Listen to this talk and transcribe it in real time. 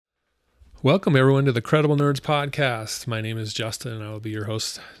Welcome, everyone, to the Credible Nerds podcast. My name is Justin, and I will be your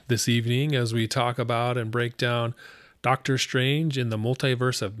host this evening as we talk about and break down Doctor Strange in the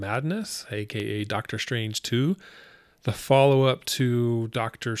Multiverse of Madness, aka Doctor Strange 2, the follow-up to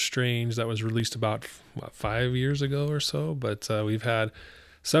Doctor Strange that was released about 5 years ago or so, but we've had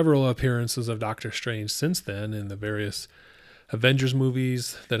several appearances of Doctor Strange since then in the various Avengers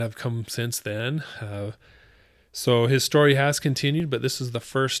movies that have come since then. So his story has continued, but this is the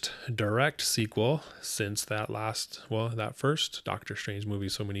first direct sequel since that first Doctor Strange movie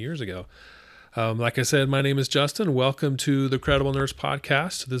so many years ago. Like I said, my name is Justin. Welcome to the Credible Nerds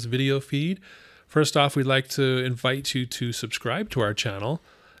podcast, this video feed. First off, we'd like to invite you to subscribe to our channel,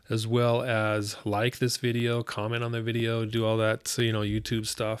 as well as like this video, comment on the video, do all that, YouTube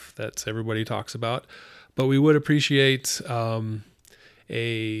stuff that everybody talks about. But we would appreciate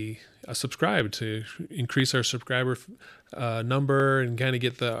a subscribe to increase our subscriber number and kind of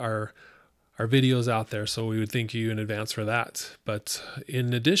get our videos out there. So we would thank you in advance for that. But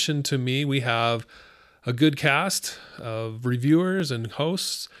in addition to me, we have a good cast of reviewers and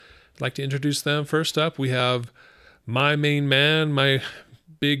hosts. I'd like to introduce them. First up, we have my main man, my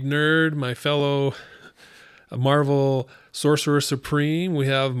big nerd, my fellow Marvel Sorcerer Supreme. We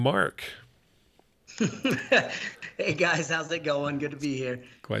have Mark. Hey guys, how's it going? Good to be here.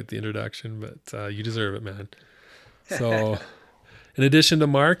 Quite the introduction, but you deserve it, man. So in addition to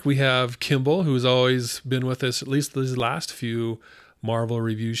Mark, we have Kimball, who's always been with us at least these last few Marvel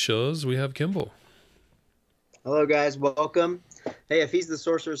review shows. We have Kimball. Hello guys, welcome. Hey, if he's the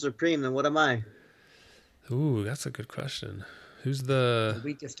Sorcerer Supreme, then what am I? Ooh, that's a good question. Who's the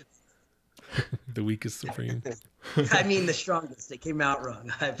weakest? The weakest Supreme? I mean the strongest. It came out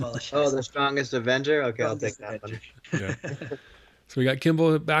wrong. I apologize. Oh, the strongest Avenger? Okay, I'll take that one. Yeah. So we got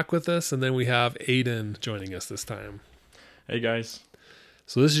Kimball back with us, and then we have Aiden joining us this time. Hey guys.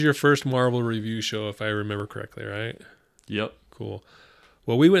 So this is your first Marvel review show, if I remember correctly, right? Yep. Cool.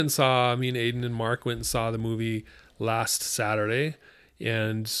 Well, me and Aiden and Mark went and saw the movie last Saturday,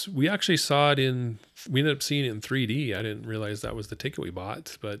 and we actually saw it we ended up seeing it in 3D. I didn't realize that was the ticket we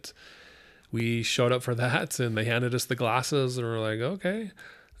bought, but we showed up for that, and they handed us the glasses, and we're like, okay,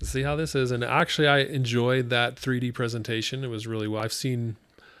 let's see how this is. And actually, I enjoyed that 3D presentation. It was really well. I've seen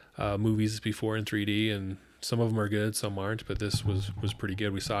movies before in 3D, and some of them are good, some aren't, but this was pretty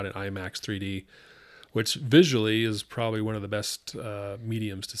good. We saw it in IMAX 3D, which visually is probably one of the best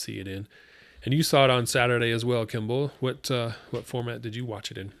mediums to see it in. And you saw it on Saturday as well, Kimball. What format did you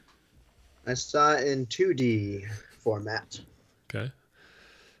watch it in? I saw it in 2D format. Okay.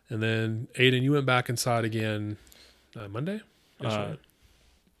 And then, Aiden, you went back and saw it again Monday?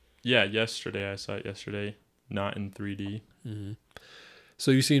 Yeah, yesterday. I saw it yesterday, not in 3D. Mm-hmm.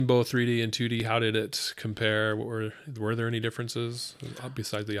 So you've seen both 3D and 2D. How did it compare? Were there any differences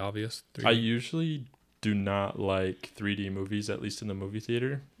besides the obvious 3D? I usually do not like 3D movies, at least in the movie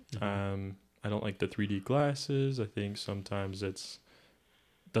theater. Mm-hmm. I don't like the 3D glasses. I think sometimes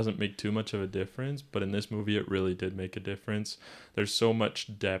doesn't make too much of a difference, but in this movie it really did make a difference. There's so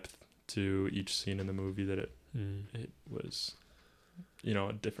much depth to each scene in the movie that it was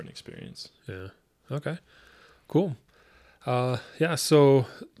a different experience. Yeah. Okay. Cool. So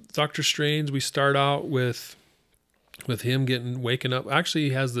Doctor Strange, we start out with him waking up. Actually,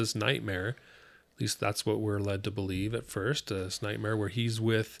 he has this nightmare. At least that's what we're led to believe at first. This nightmare where he's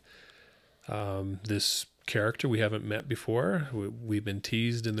with this character we haven't met before. We've been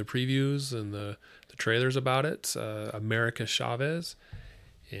teased in the previews and the trailers about it. America Chavez,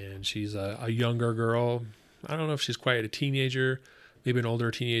 and she's a younger girl. I don't know if she's quite a teenager, maybe an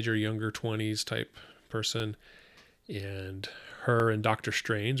older teenager, younger 20s type person. And her and Doctor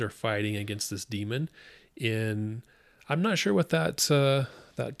Strange are fighting against this demon. I'm not sure what that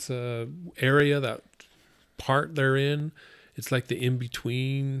area, that part they're in. It's like the in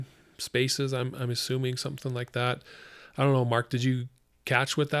between spaces. I'm assuming something like that. I don't know, Mark, did you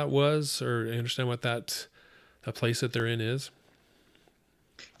catch what that was, or understand what that place that they're in is?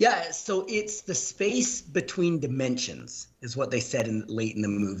 Yeah, so it's the space between dimensions is what they said late in the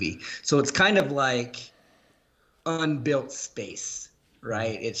movie. So it's kind of like unbuilt space,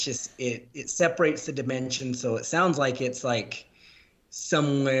 right? It's just it separates the dimension, so it sounds like it's like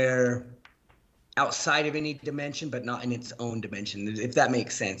somewhere outside of any dimension, but not in its own dimension, if that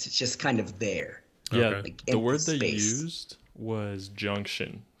makes sense. It's just kind of there. Yeah, okay. Like the word space. they used was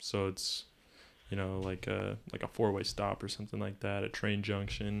junction. So it's, like a four-way stop or something like that. A train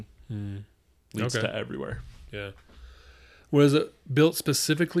junction leads to everywhere. Yeah. Was it built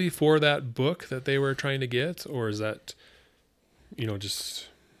specifically for that book that they were trying to get, or is that, just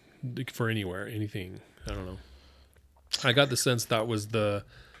for anywhere, anything? I don't know. I got the sense that was the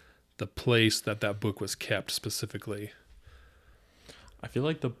the place that book was kept specifically. I feel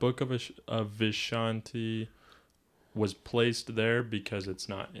like the Book of Vishanti was placed there because it's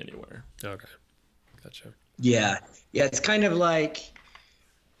not anywhere. Okay, gotcha. Yeah, it's kind of like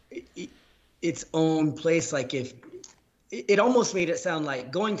its own place. Like if it almost made it sound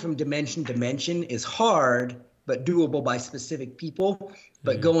like going from dimension to dimension is hard, but doable by specific people.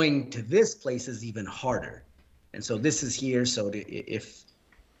 But going to this place is even harder. And so this is here. So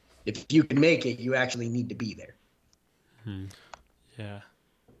if you can make it, you actually need to be there. Yeah.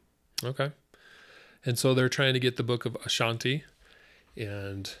 Okay. And so they're trying to get the Book of Ashanti,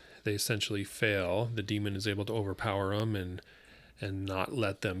 and they essentially fail. The demon is able to overpower them and not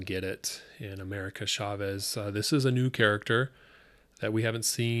let them get it. And America Chavez, this is a new character that we haven't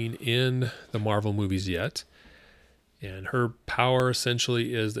seen in the Marvel movies yet. And her power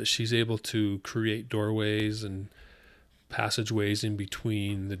essentially is that she's able to create doorways and passageways in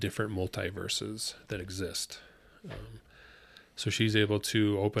between the different multiverses that exist. So she's able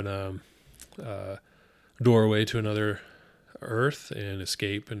to open a doorway to another Earth and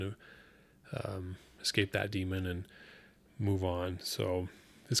escape that demon and move on. So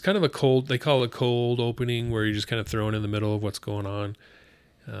it's kind of they call it a cold opening, where you're just kind of thrown in the middle of what's going on.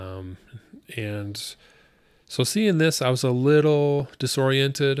 And so seeing this, I was a little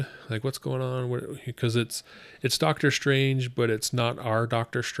disoriented, like what's going on? Because it's Doctor Strange, but it's not our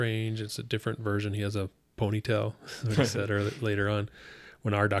Doctor Strange. It's a different version. He has a ponytail, like I said later on,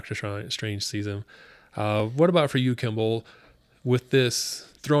 when our Doctor Strange sees him. What about for you, Kimball? With this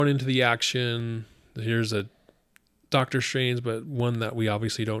thrown into the action, here's a Doctor Strange, but one that we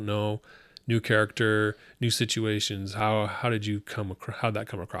obviously don't know. New character, new situations. How'd that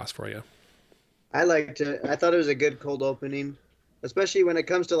come across for you? I liked it. I thought it was a good cold opening, especially when it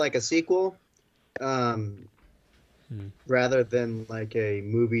comes to like a sequel, rather than like a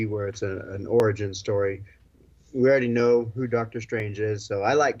movie where it's an origin story. We already know who Doctor Strange is, so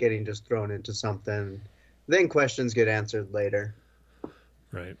I like getting just thrown into something. Then questions get answered later.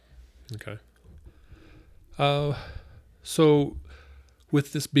 Right. Okay. So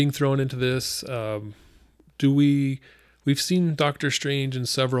with this being thrown into this, we've seen Doctor Strange in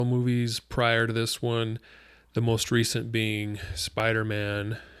several movies prior to this one, the most recent being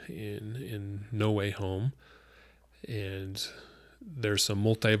Spider-Man in No Way Home. And there's some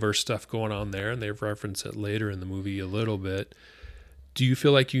multiverse stuff going on there, and they've referenced it later in the movie a little bit. Do you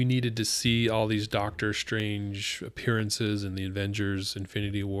feel like you needed to see all these Doctor Strange appearances in the Avengers,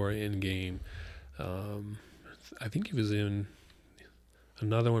 Infinity War, Endgame? I think he was in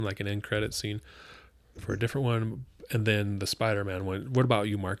another one, like an end credit scene for a different one, and then the Spider-Man one. What about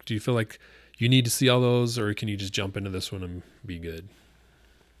you, Mark? Do you feel like you need to see all those, or can you just jump into this one and be good?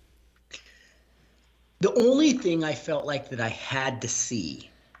 The only thing I felt like that I had to see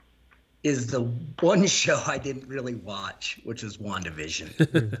is the one show I didn't really watch, which was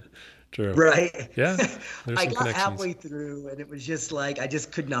WandaVision. True. Right? Yeah. I got halfway through and it was just like, I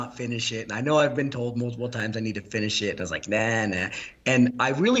just could not finish it. And I know I've been told multiple times I need to finish it. And I was like, nah. And I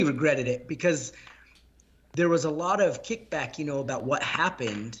really regretted it because there was a lot of kickback, about what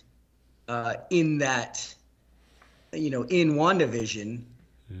happened in that, in WandaVision.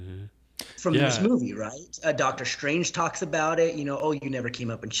 Mm-hmm. From this movie, right? Doctor Strange talks about it. Oh, you never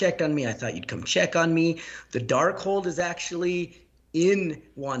came up and checked on me. I thought you'd come check on me. The Darkhold is actually in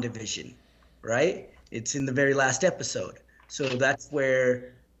WandaVision, right? It's in the very last episode. So that's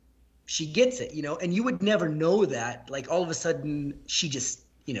where she gets it, and you would never know that. Like all of a sudden she just,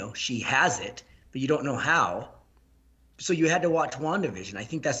 she has it, but you don't know how. So you had to watch WandaVision. I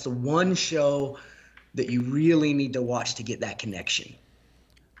think that's the one show that you really need to watch to get that connection.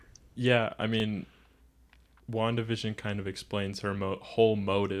 Yeah, I mean, WandaVision kind of explains her whole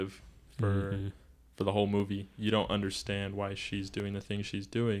motive for the whole movie. You don't understand why she's doing the things she's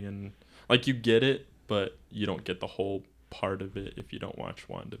doing, and like you get it, but you don't get the whole part of it if you don't watch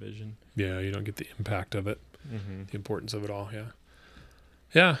WandaVision. Yeah, you don't get the impact of it, the importance of it all.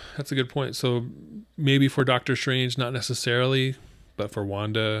 Yeah, that's a good point. So maybe for Doctor Strange, not necessarily, but for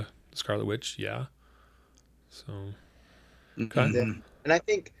Wanda, Scarlet Witch, yeah. So, okay. And I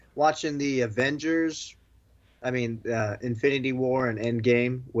think watching the Avengers, Infinity War and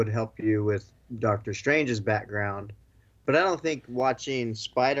Endgame would help you with Doctor Strange's background. But I don't think watching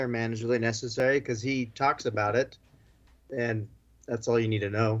Spider-Man is really necessary because he talks about it, and that's all you need to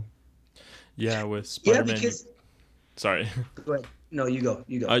know. Yeah, with Spider-Man. Yeah, because... Sorry. Go ahead. No, you go.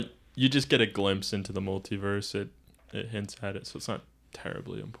 You just get a glimpse into the multiverse. It hints at it, so it's not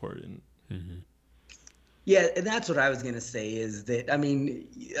terribly important. Mm-hmm. Yeah, and that's what I was going to say is that,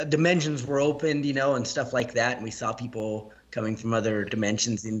 dimensions were opened, and stuff like that. And we saw people coming from other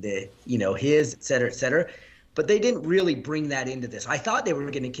dimensions into, his, et cetera, et cetera. But they didn't really bring that into this. I thought they were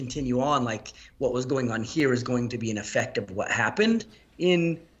going to continue on, like what was going on here is going to be an effect of what happened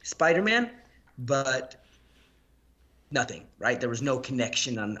in Spider-Man, but nothing, right? There was no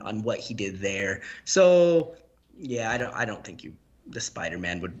connection on what he did there. So yeah, I don't think the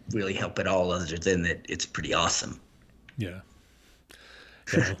Spider-Man would really help at all, other than that it's pretty awesome. Yeah.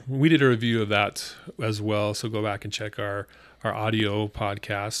 We did a review of that as well, so go back and check our audio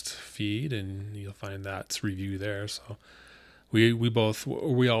podcast feed and you'll find that review there. So we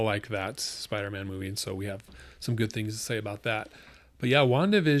all like that Spider-Man movie, and so we have some good things to say about that. But yeah,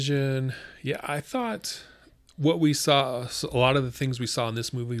 WandaVision, I thought what we saw, a lot of the things we saw in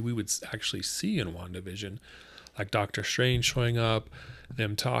this movie we would actually see in WandaVision, like Doctor Strange showing up,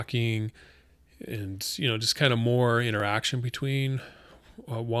 them talking, and just kind of more interaction between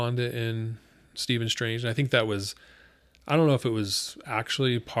Wanda and Stephen Strange. And I think that was, I don't know if it was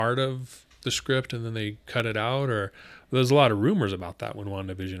actually part of the script and then they cut it out, or there's a lot of rumors about that when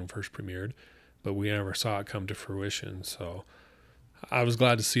WandaVision first premiered, but we never saw it come to fruition. So I was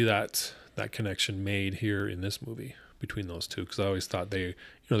glad to see that connection made here in this movie between those two, because I always thought they're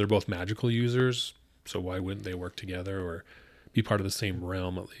both magical users, so why wouldn't they work together or be part of the same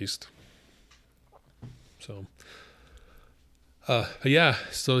realm at least? So so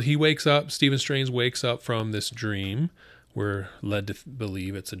Stephen Strange wakes up from this dream. We're led to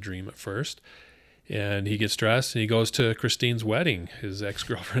believe it's a dream at first. And he gets dressed and he goes to Christine's wedding, his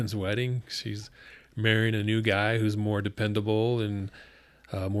ex-girlfriend's wedding. She's marrying a new guy who's more dependable and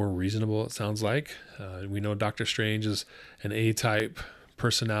more reasonable, it sounds like. We know Doctor Strange is an A-type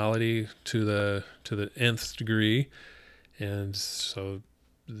personality to the nth degree. And so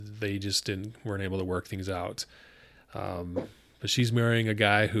they just weren't able to work things out. But she's marrying a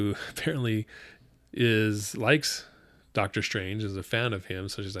guy who apparently likes Doctor Strange, is a fan of him.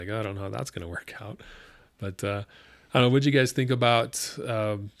 So she's like, I don't know how that's going to work out. But I don't know. What do you guys think about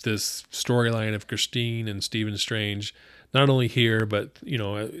this storyline of Christine and Stephen Strange? Not only here, but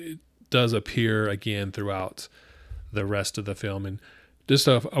it does appear again throughout the rest of the film. And just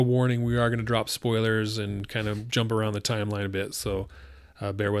a warning: we are going to drop spoilers and kind of jump around the timeline a bit. So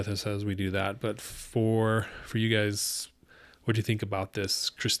bear with us as we do that. But for you guys, what do you think about this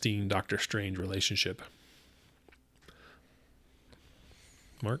Christine Doctor Strange relationship?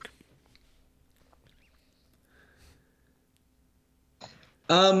 Mark?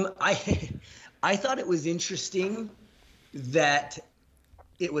 I thought it was interesting that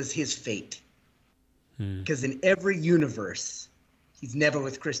it was his fate, because in every universe he's never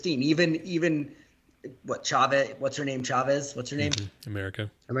with Christine. Even what, Chavez? What's her name? Chavez? What's her name? America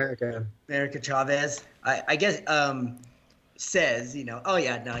Chavez. I guess says, oh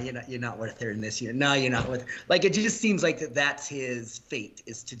yeah, no, you're not with her in this year. No, you're not with her. Like, it just seems like that's his fate,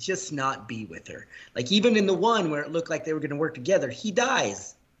 is to just not be with her. Like, even in the one where it looked like they were going to work together, he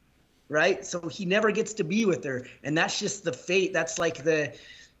dies, right? So he never gets to be with her, and that's just the fate. That's like the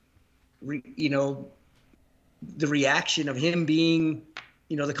reaction of him being,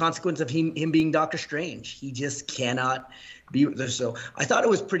 the consequence of him being Doctor Strange. He just cannot be with her. So I thought it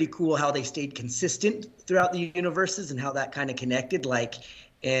was pretty cool how they stayed consistent throughout the universes and how that kind of connected,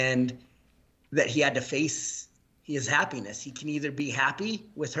 and that he had to face his happiness. He can either be happy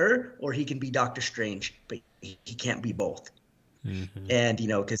with her or he can be Doctor Strange, but he can't be both. Mm-hmm. And,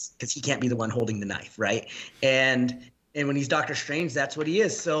 because he can't be the one holding the knife, right? And when he's Doctor Strange, that's what he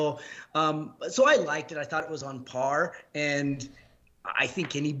is. So I liked it. I thought it was on par. And I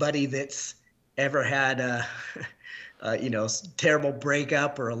think anybody that's ever had a terrible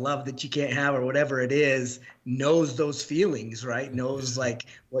breakup or a love that you can't have or whatever it is knows those feelings, right? Knows like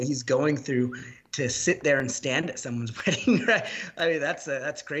what he's going through to sit there and stand at someone's wedding, right? I mean,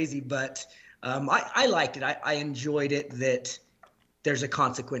 that's crazy, but I liked it. I enjoyed it that there's a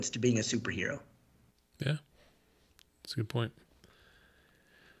consequence to being a superhero. Yeah, that's a good point.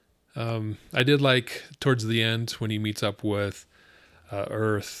 I did like towards the end when he meets up with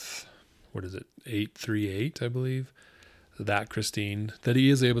Earth, what is it, 838, I believe, that Christine, that he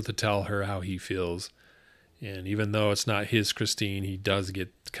is able to tell her how he feels. And even though it's not his Christine, he does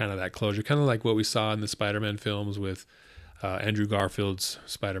get kind of that closure, kind of like what we saw in the Spider-Man films with Andrew Garfield's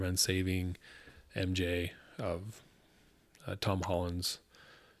Spider-Man saving MJ of Tom Holland's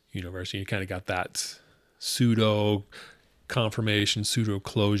universe. You kind of got that pseudo confirmation, pseudo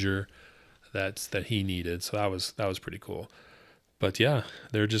closure that he needed. So that was pretty cool. But yeah,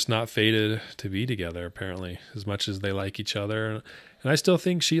 they're just not fated to be together, apparently, as much as they like each other. And I still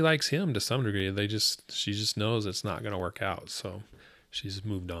think she likes him to some degree. She just knows it's not going to work out. So she's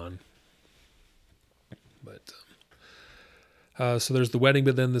moved on. But So there's the wedding,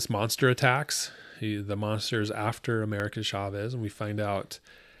 but then this monster attacks. The monster is after America Chavez, and we find out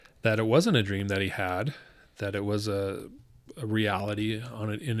that it wasn't a dream that he had, that it was a reality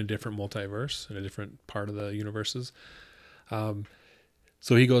in a different multiverse, in a different part of the universes.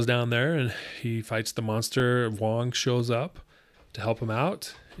 So he goes down there and he fights the monster. Wong shows up to help him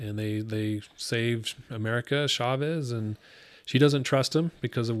out, and they save America Chavez, and she doesn't trust him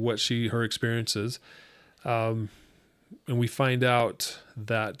because of what her experiences. And we find out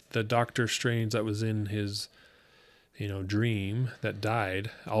that the Doctor Strange that was in his, dream that died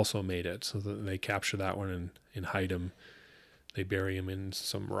also made it. So that they capture that one and hide him. They bury him in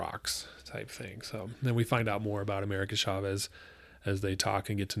some rocks type thing. So then we find out more about America Chavez as they talk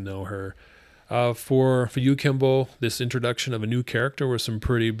and get to know her. For you, Kimball, this introduction of a new character with some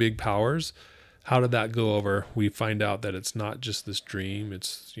pretty big powers, how did that go over? We find out that it's not just this dream.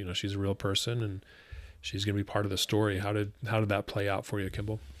 It's, she's a real person and she's going to be part of the story. How did that play out for you,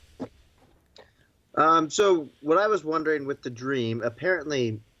 Kimball? So what I was wondering with the dream,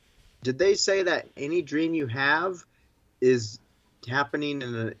 apparently, did they say that any dream you have is happening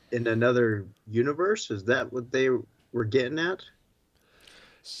in another universe? Is that what they were getting at?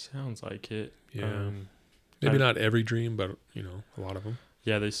 Sounds like it. Yeah. Maybe not every dream, but a lot of them.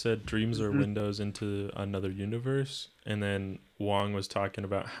 Yeah, they said dreams are windows into another universe, and then Wong was talking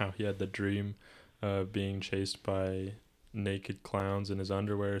about how he had the dream of being chased by naked clowns in his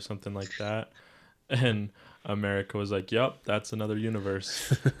underwear or something like that. And America was like, "Yep, that's another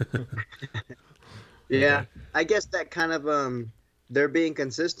universe." Yeah, I guess that kind of they're being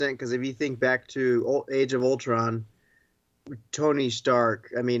consistent, because if you think back to Age of Ultron, Tony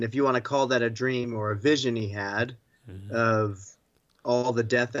Stark, I mean, if you want to call that a dream or a vision he had of all the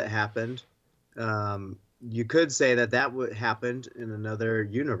death that happened, you could say that happened in another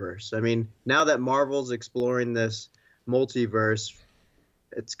universe. I mean, now that Marvel's exploring this multiverse,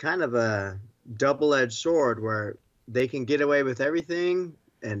 it's kind of a double-edged sword where they can get away with everything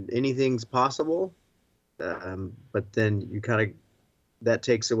and anything's possible, but then that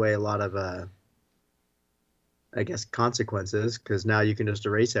takes away a lot of I guess consequences, because now you can just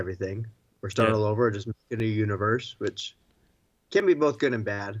erase everything or start all over, or just make a new universe, which can be both good and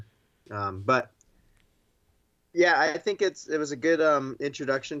bad. But yeah, I think it was a good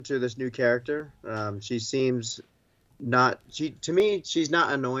introduction to this new character. She seems to me, she's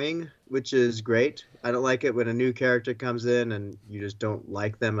not annoying, which is great. I don't like it when a new character comes in and you just don't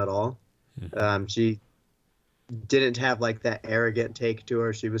like them at all. She didn't have like that arrogant take to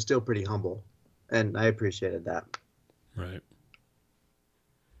her. She was still pretty humble, and I appreciated that. Right.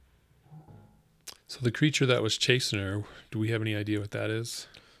 So the creature that was chasing her, do we have any idea what that is?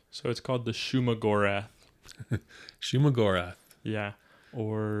 So it's called the Shumagorath. Shumagorath. Yeah.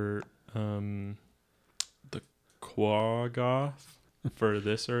 Or the Quaggoth for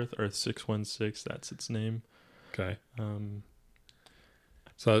this Earth 616. That's its name. Okay.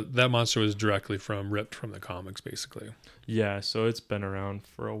 So that monster was ripped from the comics, basically. Yeah, so it's been around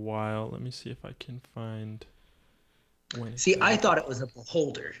for a while. Let me see if I can find when. See, I thought it was a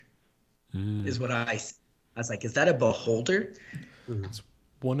beholder. Is what I was like, is that a beholder? It's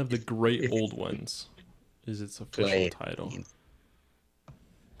one of the great old ones. Is its official title.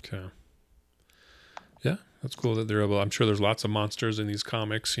 Okay. Yeah, that's cool that they're able. I'm sure there's lots of monsters in these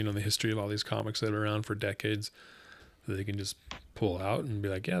comics, the history of all these comics that have been around for decades, that they can just pull out and be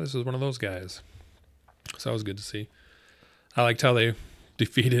like, yeah, this is one of those guys. So that was good to see. I liked how they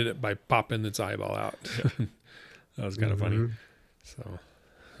defeated it by popping its eyeball out. That was kind of funny. So,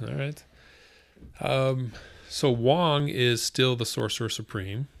 all right. So Wong is still the Sorcerer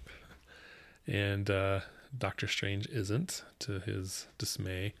Supreme, and Doctor Strange isn't, to his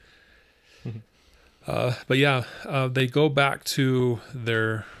dismay. But yeah, they go back to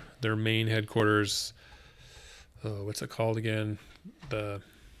their main headquarters. What's it called again? The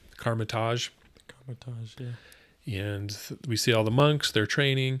Carmitage. Carmitage, yeah. And we see all the monks, they're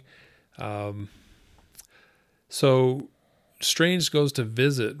training. So Strange goes to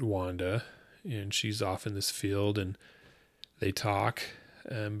visit Wanda, and she's off in this field, and they talk.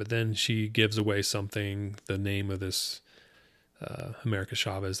 But then she gives away something, the name of this America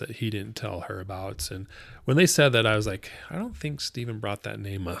Chavez, that he didn't tell her about. And when they said that, I was like, I don't think Steven brought that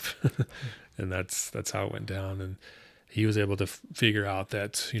name up. And that's how it went down. And he was able to figure out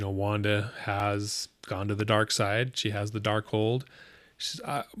that, Wanda has gone to the dark side. She has the dark hold.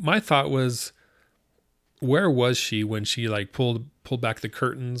 My thought was, where was she when she pulled back the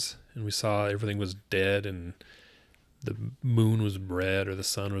curtains and we saw everything was dead and the moon was red or the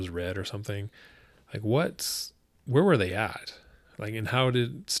sun was red or something? Where were they at? And how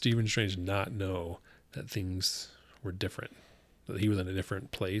did Stephen Strange not know that things were different? that he was in a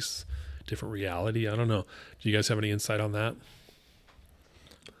different place, different reality. I don't know. Do you guys have any insight on that?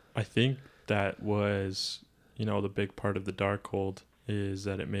 I think that was, the big part of the Darkhold is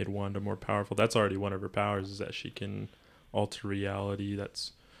that it made Wanda more powerful. That's already one of her powers, is that she can alter reality.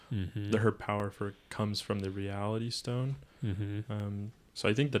 That's her power comes from the reality stone. So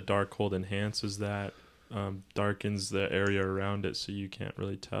I think the Darkhold enhances that, darkens the area around it, so you can't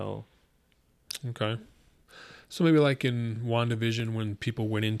really tell. Okay. So maybe like in WandaVision, when people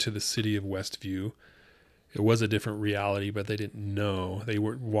went into the city of Westview, it was a different reality, but they didn't know. They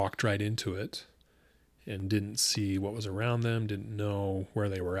walked right into it and didn't see what was around them, didn't know where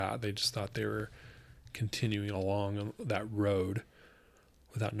they were at. They just thought they were continuing along that road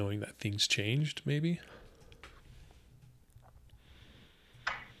without knowing that things changed, maybe.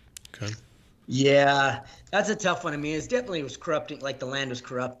 Okay. Yeah, that's a tough one. I mean, it was corrupting, like the land was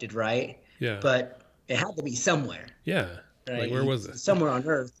corrupted, right? Yeah. But it had to be somewhere. Yeah. Right? Like, where was it? Somewhere on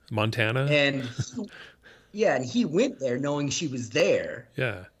Earth. Montana? And he went there knowing she was there.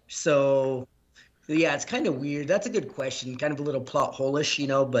 Yeah. So, yeah, it's kind of weird. That's a good question. Kind of a little plot hole-ish,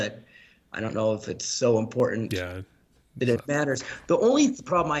 but I don't know if it's so important that it matters. The only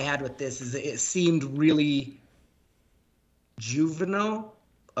problem I had with this is that it seemed really juvenile,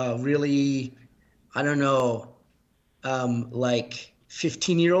 really, I don't know, like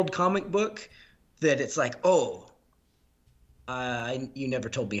 15-year-old comic book, that it's like, oh, you never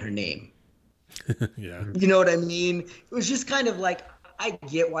told me her name. Yeah. You know what I mean? It was just kind of like, I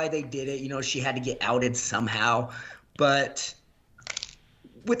get why they did it. She had to get outed somehow. But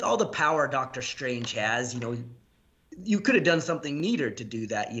with all the power Doctor Strange has, you could have done something neater to do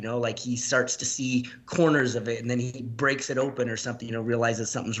that, like he starts to see corners of it and then he breaks it open or something, realizes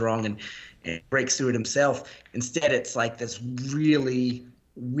something's wrong and breaks through it himself. Instead, it's like this really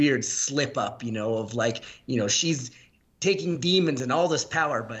weird slip up, of like, she's taking demons and all this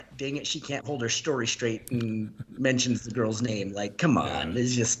power, but dang it, she can't hold her story straight and mentions the girl's name. Like, come on.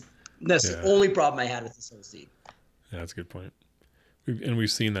 It's just, that's the only problem I had with this whole scene. Yeah, that's a good point.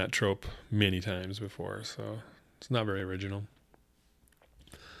 We've seen that trope many times before, so it's not very original.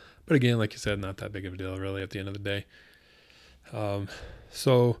 But again, like you said, not that big of a deal really at the end of the day.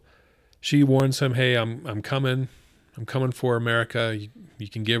 So she warns him, hey, I'm coming for America. You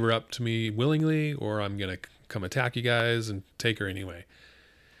can give her up to me willingly, or I'm going to come attack you guys and take her anyway.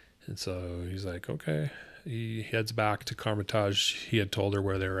 And so he's like, okay. He heads back to Carmitage. He had told her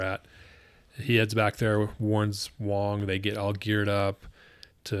where they were at. He heads back there, warns Wong. They get all geared up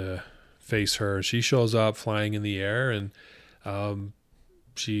to face her. She shows up flying in the air, and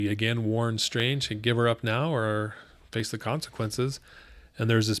she again warns Strange to give her up now or face the consequences. And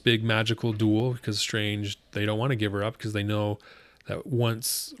there's this big magical duel because Strange, they don't want to give her up because they know that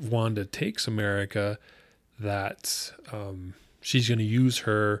once Wanda takes America, that she's going to use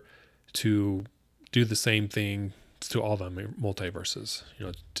her to do the same thing to all the multiverses,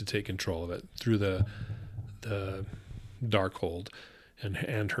 to take control of it through the Darkhold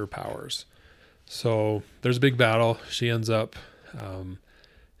and her powers. So there's a big battle. She ends up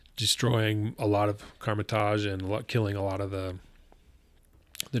destroying a lot of Carmitage and killing a lot of the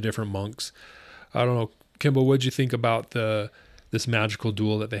different monks. I don't know, Kimball, what'd you think about this magical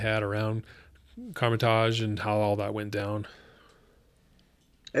duel that they had around Carmitage and how all that went down?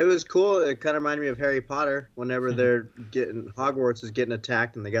 It was cool. It kind of reminded me of Harry Potter whenever they're Hogwarts is getting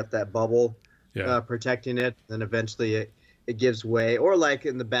attacked and they got that bubble protecting it. Then eventually it gives way. Or like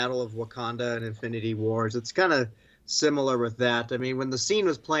in the Battle of Wakanda and Infinity Wars, it's kind of similar with that. I mean, when the scene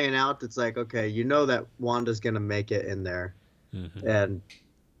was playing out, it's like, okay, that Wanda's going to make it in there and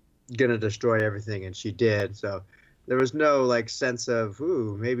going to destroy everything. And she did. So there was no like sense of,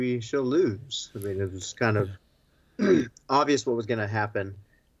 ooh, maybe she'll lose. I mean, it was kind of obvious what was going to happen.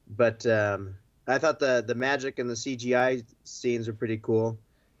 But I thought the magic and the CGI scenes were pretty cool.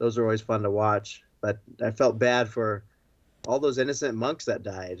 Those are always fun to watch. But I felt bad for all those innocent monks that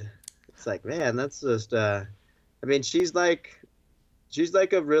died. It's like, man, that's just. I mean, she's like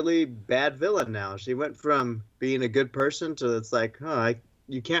a really bad villain now. She went from being a good person to it's like,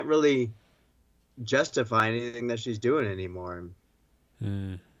 you can't really justify anything that she's doing anymore.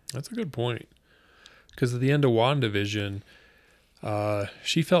 That's a good point. Because at the end of WandaVision,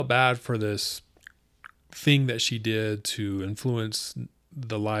 she felt bad for this thing that she did to influence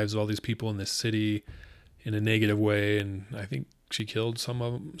the lives of all these people in this city in a negative way, and I think she killed some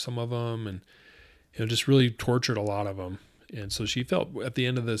of them, and just really tortured a lot of them. And so she felt at the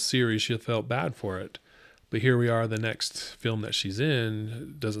end of the series, she felt bad for it. But here we are, the next film that she's in,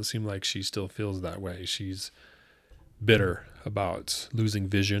 it doesn't seem like she still feels that way. She's bitter about losing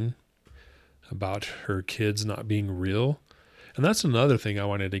Vision, about her kids not being real. And that's another thing I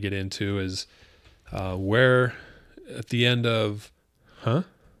wanted to get into is where at the end of,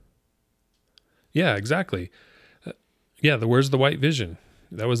 Yeah, exactly. Where's the white vision?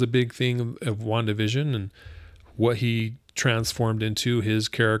 That was a big thing of WandaVision and what he transformed into, his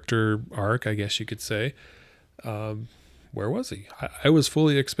character arc, I guess you could say. Where was he? I was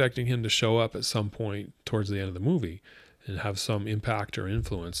fully expecting him to show up at some point towards the end of the movie and have some impact or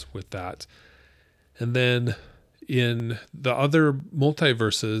influence with that. And then in the other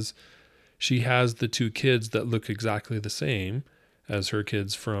multiverses, she has the two kids that look exactly the same as her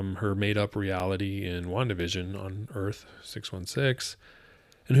kids from her made-up reality in WandaVision on Earth 616.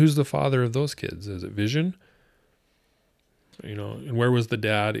 And who's the father of those kids? Is it Vision? And where was the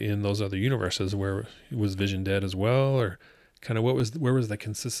dad in those other universes? Where was Vision dead as well? Or kind of where was the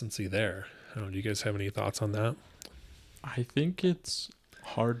consistency there? I don't know, do you guys have any thoughts on that? I think it's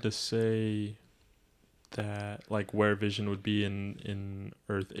hard to say that, like, where Vision would be in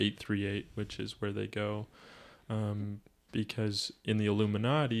Earth 838, which is where they go. Because in the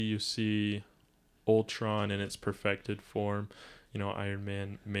Illuminati, you see Ultron in its perfected form. Iron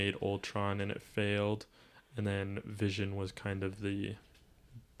Man made Ultron and it failed. And then Vision was kind of the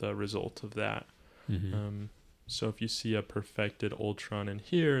result of that. Mm-hmm. So if you see a perfected Ultron in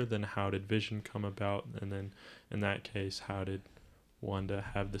here, then how did Vision come about? And then in that case, how did Wanda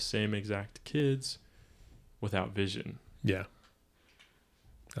have the same exact kids without Vision? Yeah.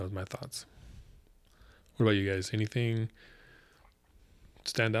 That was my thoughts. What about you guys? Anything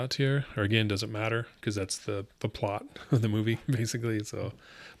stand out to you? Or again, doesn't matter because that's the plot of the movie, basically. So,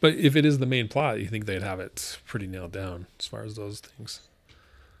 but if it is the main plot, you think they'd have it pretty nailed down as far as those things.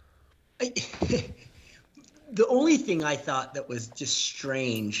 The only thing I thought that was just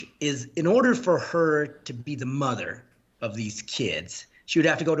strange is in order for her to be the mother of these kids, she would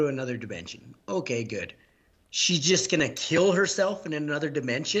have to go to another dimension. Okay, good. She's just going to kill herself in another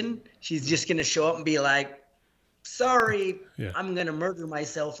dimension? She's just going to show up and be like, sorry, I'm going to murder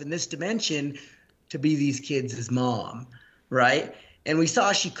myself in this dimension to be these kids' mom, right? And we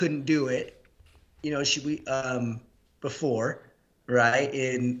saw she couldn't do it, before, right?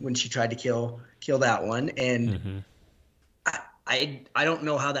 When she tried to kill that one. And I don't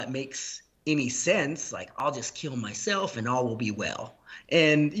know how that makes any sense. Like, I'll just kill myself and all will be well.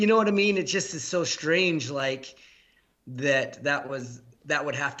 And you know what I mean? It just is so strange, like that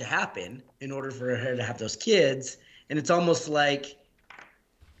would have to happen in order for her to have those kids. And it's almost like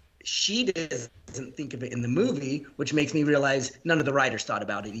she doesn't think of it in the movie, which makes me realize none of the writers thought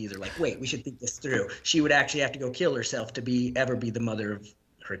about it either. Like, wait, we should think this through. She would actually have to go kill herself to ever be the mother of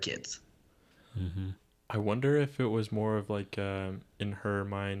her kids. Mm-hmm. I wonder if it was more of like in her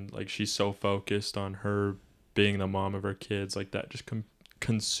mind, like she's so focused on her being the mom of her kids, like that just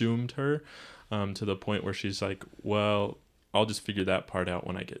consumed her to the point where she's like, well, I'll just figure that part out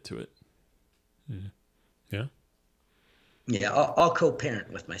when I get to it. Mm. Yeah. Yeah, I'll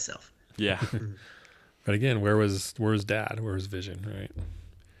co-parent with myself. Yeah. But again, where was Dad? Where was Vision, right?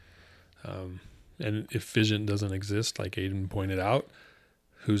 And if Vision doesn't exist, like Aiden pointed out,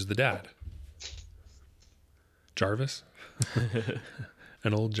 who's the dad? Jarvis?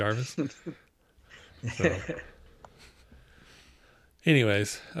 An old Jarvis? So.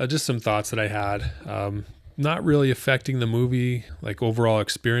 Anyways, just some thoughts that I had. Not really affecting the movie, like overall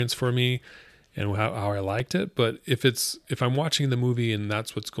experience for me and how I liked it. But if I'm watching the movie and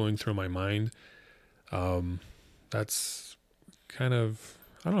that's what's going through my mind, that's kind of,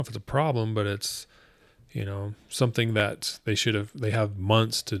 I don't know if it's a problem, but it's, something that they have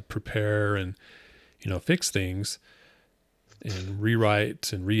months to prepare and, fix things and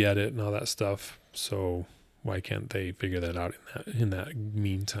rewrite and re-edit and all that stuff. So why can't they figure that out in that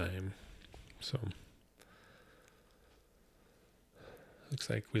meantime? So looks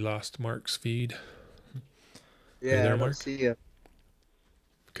like we lost Mark's feed. Yeah, there, I Mark? don't see you.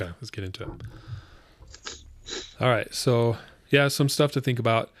 Okay, let's get into it. All right, so yeah, some stuff to think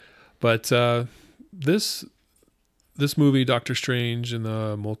about, but this movie, Doctor Strange in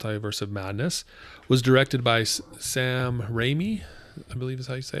the Multiverse of Madness, was directed by Sam Raimi, I believe is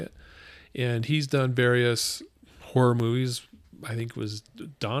how you say it, and he's done various horror movies. I think it was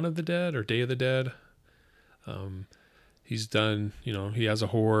Dawn of the Dead or Day of the Dead. He's done, he has a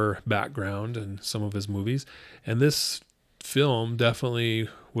horror background in some of his movies, and this film definitely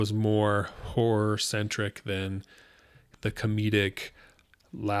was more horror centric than the comedic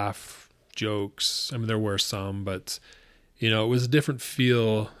laugh jokes. I mean, there were some, but it was a different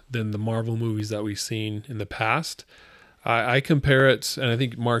feel than the Marvel movies that we've seen in the past. I compare it, and I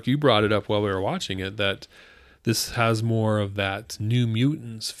think Mark, you brought it up while we were watching it, that this has more of that New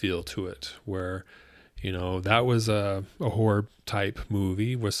Mutants feel to it, where You know, that was a horror type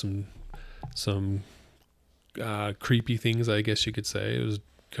movie with some creepy things, I guess you could say. It was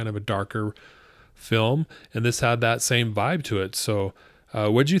kind of a darker film, and this had that same vibe to it. So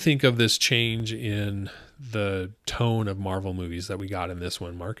what'd you think of this change in the tone of Marvel movies that we got in this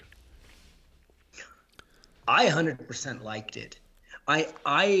one, Mark? I 100% liked it.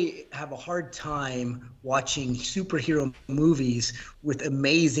 I have a hard time watching superhero movies with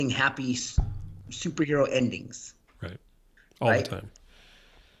amazing, happy superhero endings. Right. All the time.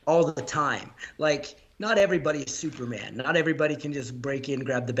 All the time. Like, not everybody is Superman. Not everybody can just break in,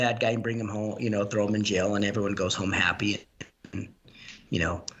 grab the bad guy, and bring him home, throw him in jail, and everyone goes home happy and,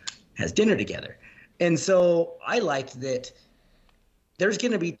 has dinner together. And so I liked that there's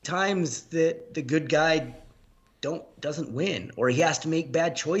going to be times that the good guy doesn't win, or he has to make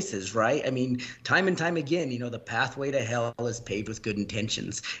bad choices, right? I mean, time and time again, the pathway to hell is paved with good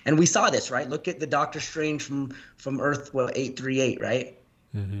intentions. And we saw this, right? Look at the Doctor Strange from Earth 838, right?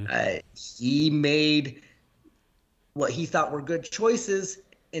 Mm-hmm. He made what he thought were good choices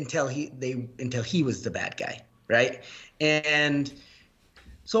until he was the bad guy, right? And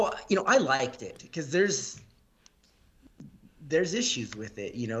so, I liked it because there's issues with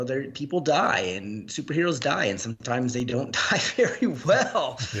it. People die and superheroes die, and sometimes they don't die very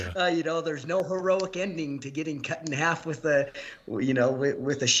well. Yeah. There's no heroic ending to getting cut in half with a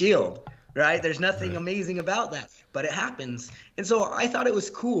shield, right? There's nothing amazing about that, but it happens. And so I thought it was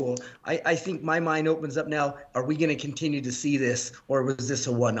cool. I think my mind opens up now. Are we going to continue to see this, or was this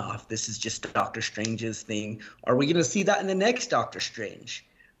a one-off? This is just Doctor Strange's thing. Are we going to see that in the next Doctor Strange,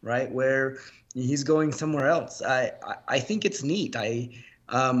 right? Where he's going somewhere else. I think it's neat. I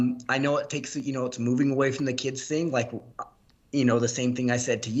know it takes, it's moving away from the kids thing. Like, the same thing I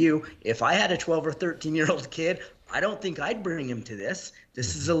said to you. If I had a 12 or 13-year-old kid, I don't think I'd bring him to this.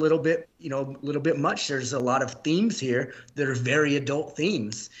 This is a little bit much. There's a lot of themes here that are very adult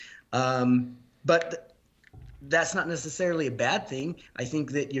themes. But that's not necessarily a bad thing. I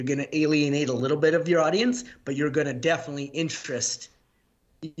think that you're going to alienate a little bit of your audience, but you're going to definitely interest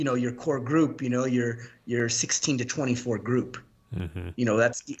your core group, your 16 to 24 group. Mm-hmm.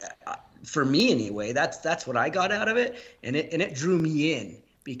 That's for me anyway. That's what I got out of it, and it drew me in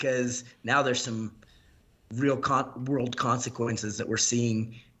because now there's some real world consequences that we're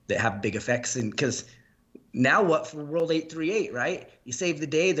seeing that have big effects. And because now what for World 838, right? You save the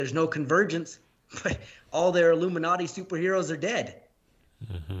day. There's no convergence, but all their Illuminati superheroes are dead.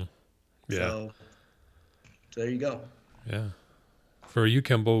 Mm-hmm. Yeah. So there you go. Yeah. For you,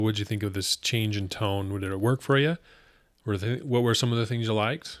 Kimball, what did you think of this change in tone? Did it work for you? What were some of the things you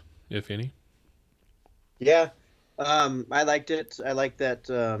liked, if any? Yeah, I liked it. I liked that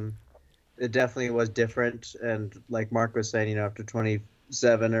it definitely was different. And like Mark was saying, after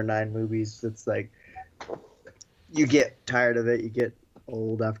 27 or 9 movies, it's like you get tired of it. You get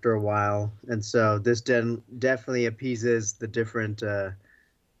old after a while. And so this definitely appeases the different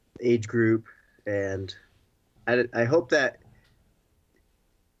age group. And I hope that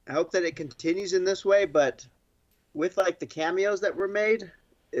it continues in this way, but with like the cameos that were made,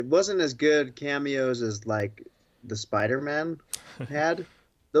 it wasn't as good cameos as like the Spider-Man had.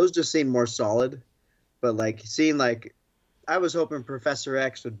 Those just seemed more solid, but like seeing like I was hoping Professor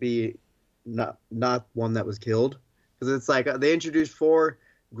X would be not one that was killed, because it's like they introduced 4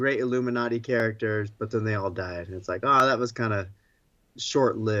 great Illuminati characters, but then they all died, and it's like, oh, that was kind of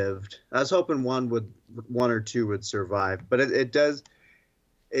short-lived. I was hoping one or two would survive, but it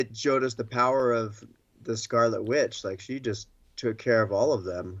showed us the power of the Scarlet Witch. Like, she just took care of all of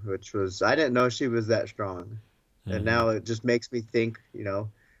them, which was, I didn't know she was that strong. Mm-hmm. And now it just makes me think,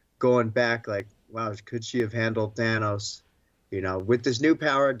 going back, like, wow, could she have handled Thanos? With this new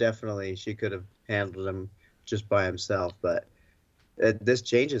power, definitely she could have handled him just by himself. But this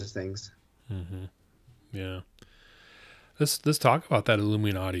changes things. Mm-hmm. Yeah. Let's talk about that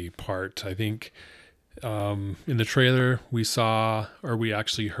Illuminati part. I think in the trailer we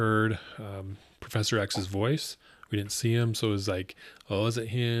actually heard Professor X's voice. We didn't see him, so it was like, oh, is it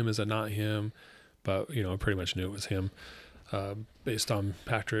him? Is it not him? But I pretty much knew it was him, based on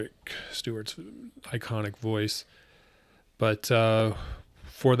Patrick Stewart's iconic voice. But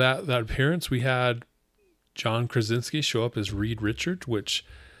for that appearance, we had John Krasinski show up as Reed Richards, which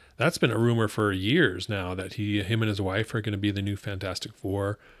that's been a rumor for years now that him and his wife are going to be the new Fantastic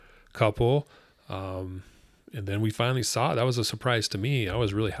Four couple. And then we finally saw it. That was a surprise to me. I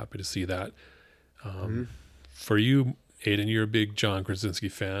was really happy to see that. For you, Aiden, you're a big John Krasinski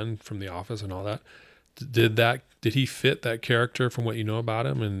fan from The Office and all that. Did he fit that character from what you know about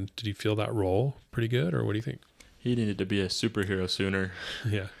him, and did he feel that role pretty good, or what do you think? He needed to be a superhero sooner.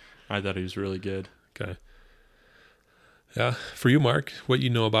 Yeah. I thought he was really good. Okay. Yeah. For you, Mark, what you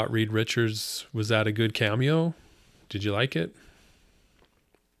know about Reed Richards, was that a good cameo? Did you like it?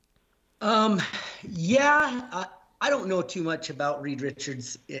 Yeah, I don't know too much about Reed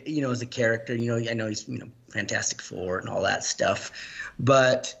Richards, as a character. I know he's, Fantastic Four and all that stuff,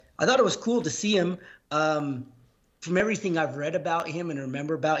 but I thought it was cool to see him. From everything I've read about him and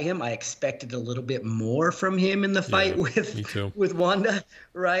remember about him, I expected a little bit more from him in the fight with Wanda,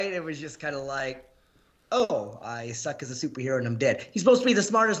 right? It was just kind of like, oh, I suck as a superhero and I'm dead. He's supposed to be the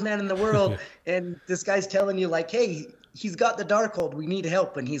smartest man in the world, and this guy's telling you like, hey, he's got the Darkhold, we need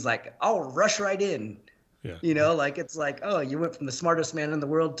help, and he's like, I'll rush right in. Yeah. It's like, oh, you went from the smartest man in the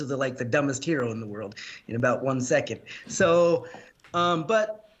world to the dumbest hero in the world in about 1 second. So,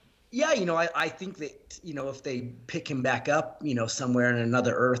 but yeah, I think that, if they pick him back up, somewhere in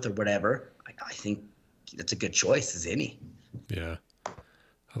another Earth or whatever, I think that's a good choice as any. Yeah.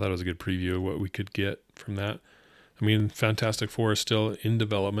 I thought it was a good preview of what we could get from that. I mean, Fantastic Four is still in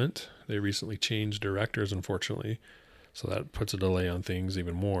development. They recently changed directors, unfortunately. So that puts a delay on things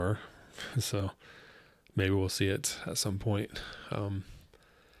even more. So maybe we'll see it at some point.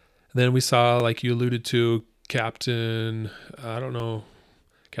 Then we saw, like you alluded to, Captain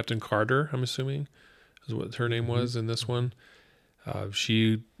Carter, I'm assuming, is what her name was in this one.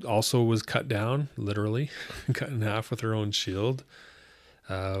 She also was cut down, literally, cut in half with her own shield.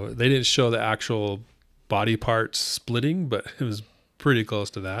 They didn't show the actual body parts splitting, but it was pretty close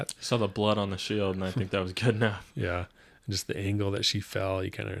to that. I saw the blood on the shield, and I think that was good enough. Yeah. Just the angle that she fell,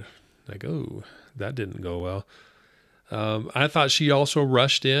 you kind of like, oh, that didn't go well. I thought she also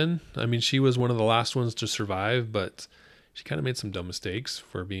rushed in. I mean, she was one of the last ones to survive, but she kind of made some dumb mistakes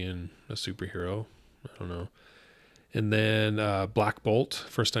for being a superhero. I don't know. And then Black Bolt,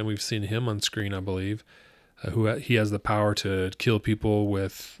 first time we've seen him on screen, I believe. He has the power to kill people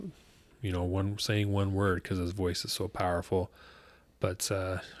with, saying one word because his voice is so powerful. But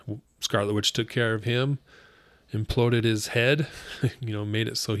Scarlet Witch took care of him, imploded his head, made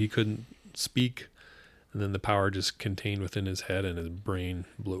it so he couldn't speak, and then the power just contained within his head and his brain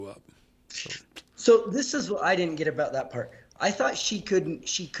blew up. So this is what I didn't get about that part. I thought she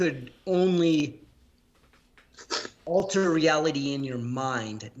could only alter reality in your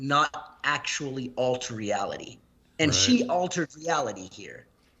mind, not actually alter reality. And right. She altered reality here.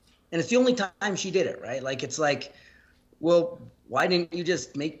 And it's the only time she did it, right? Like, it's like, well, why didn't you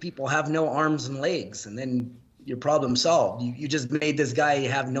just make people have no arms and legs and then your problem solved? You just made this guy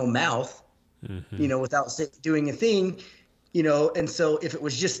have no mouth, without doing a thing, and so if it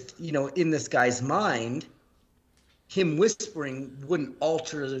was just, in this guy's mind, him whispering wouldn't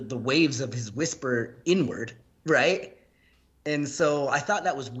alter the waves of his whisper inward, right? And so I thought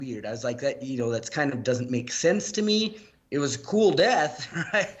that was weird. I was like, that, that's kind of doesn't make sense to me. It was a cool death,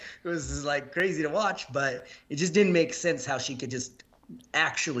 right? It was like crazy to watch, but it just didn't make sense how she could just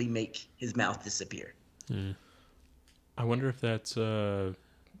actually make his mouth disappear. I wonder if that's an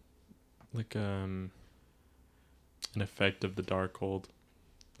effect of the Darkhold.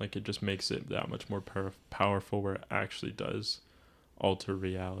 Like, it just makes it that much more powerful where it actually does alter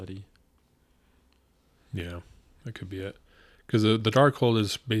reality. Yeah, that could be it. Because the Darkhold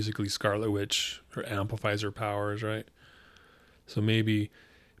is basically Scarlet Witch, or amplifies her powers, right? So maybe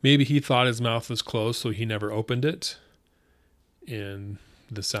he thought his mouth was closed, so he never opened it, and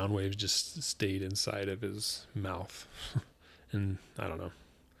the sound waves just stayed inside of his mouth. And I don't know.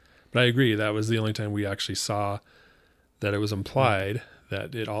 But I agree, that was the only time we actually saw that it was implied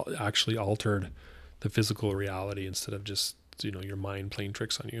that it actually altered the physical reality instead of just, your mind playing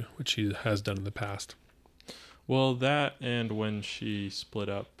tricks on you, which he has done in the past. Well, that, and when she split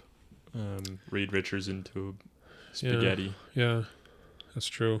up Reed Richards into spaghetti. Yeah, that's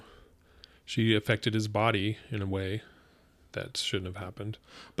true. She affected his body in a way that shouldn't have happened.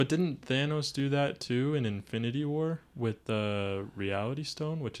 But didn't Thanos do that too in Infinity War with the Reality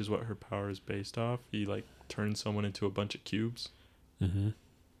Stone, which is what her power is based off? He turned someone into a bunch of cubes.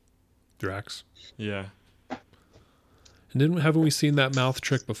 Drax. Yeah. And haven't we seen that mouth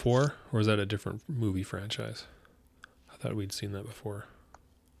trick before, or is that a different movie franchise? I thought we'd seen that before.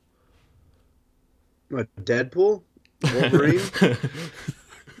 What, Deadpool? Wolverine?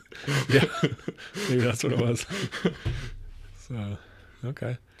 Yeah, maybe that's what it was. So,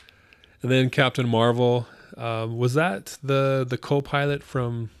 okay. And then Captain Marvel, was that the co-pilot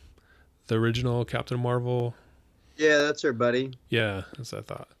from the original Captain Marvel? Yeah, that's her buddy. Yeah, that's what I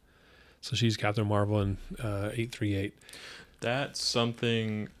thought. So she's Captain Marvel in 838. That's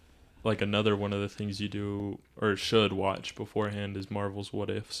something, another one of the things you do or should watch beforehand is Marvel's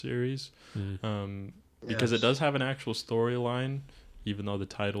What If series. Because it does have an actual storyline, even though the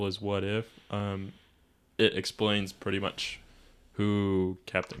title is What If. it explains pretty much who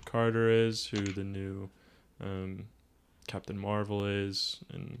Captain Carter is, who the new Captain Marvel is,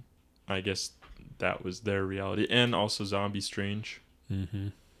 and I guess that was their reality, and also Zombie Strange. Mm-hmm.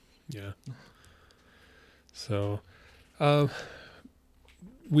 Yeah. So,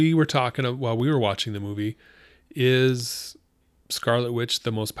 we were talking while we were watching the movie, is Scarlet Witch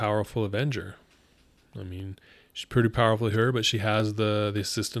the most powerful Avenger? I mean, she's pretty powerful here, but she has the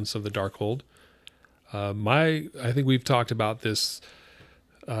assistance of the Darkhold. I think we've talked about this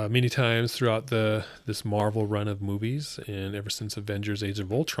many times throughout this Marvel run of movies, and ever since Avengers: Age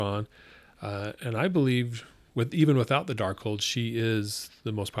of Ultron, and I believe even without the Darkhold, she is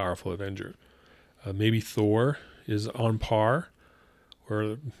the most powerful Avenger. Maybe Thor is on par,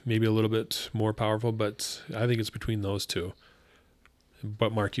 or maybe a little bit more powerful, but I think it's between those two.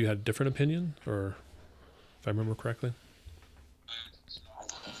 But Mark, you had a different opinion, or if I remember correctly?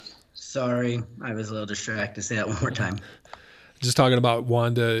 Sorry, I was a little distracted. Say that one more time. Just talking about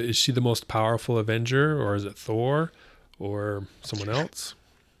Wanda, is she the most powerful Avenger, or is it Thor, or someone else?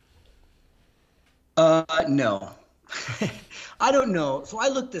 No. I don't know. So I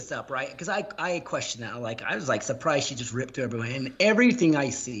looked this up, right? Because I questioned that. I was like surprised she just ripped through everyone. And everything I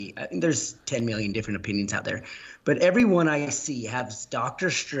see, I think there's 10 million different opinions out there, but everyone I see has Doctor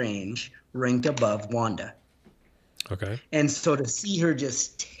Strange ranked above Wanda. Okay. And so to see her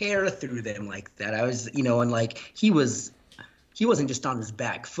just tear through them like that, I was, and like he wasn't just on his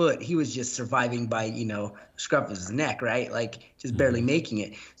back foot. He was just surviving by, scruff of his neck, right? Like just barely making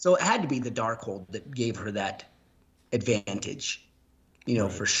it. So it had to be the Darkhold that gave her that advantage,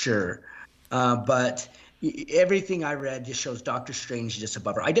 right. For sure. But everything I read just shows Doctor Strange just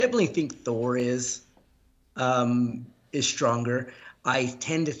above her. I definitely think Thor is stronger. I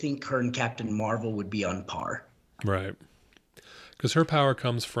tend to think her and Captain Marvel would be on par. Right. Because her power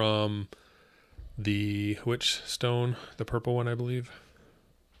comes from the which stone? The purple one, I believe.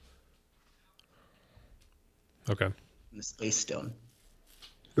 Okay. The Space Stone.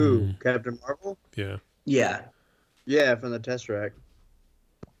 Who? Captain Marvel? Yeah. Yeah. Yeah, from the Tesseract.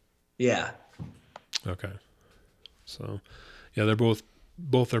 Yeah. Okay. So, yeah, they're both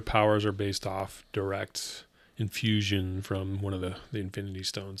their powers are based off direct infusion from one of the Infinity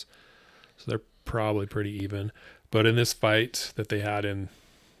Stones. So they're probably pretty even. But in this fight that they had in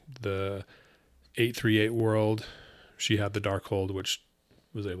the 838 world, she had the Darkhold, which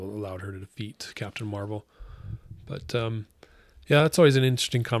was allowed her to defeat Captain Marvel. But yeah, that's always an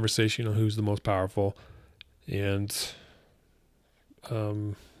interesting conversation on who's the most powerful. And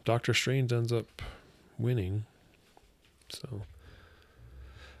Doctor Strange ends up winning. So,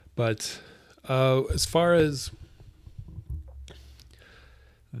 but as far as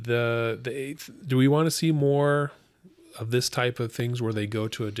the eighth, do we want to see more of this type of things where they go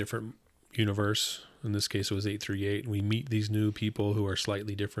to a different universe? In this case, it was 838, and we meet these new people who are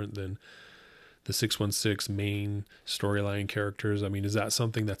slightly different than the 616 main storyline characters. I mean, is that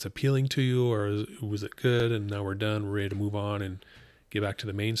something that's appealing to you, or was it good and now we're done, we're ready to move on and get back to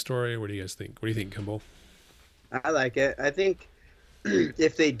the main story? What do you guys think? What do you think, Kimball? I like it. I think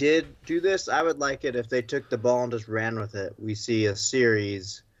if they did do this, I would like it if they took the ball and just ran with it. We see a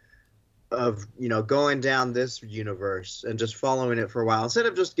series of, going down this universe and just following it for a while instead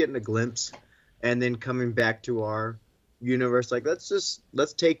of just getting a glimpse and then coming back to our universe. Like, let's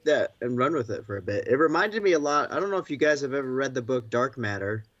take that and run with it for a bit. It reminded me a lot. I don't know if you guys have ever read the book Dark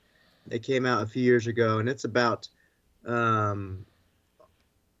Matter. It came out a few years ago, and it's about the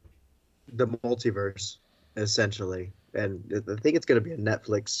multiverse, essentially. And I think it's going to be a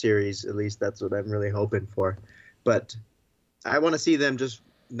Netflix series. At least that's what I'm really hoping for. But I want to see them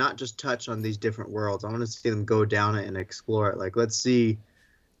not just touch on these different worlds. I want to see them go down it and explore it. Like, let's see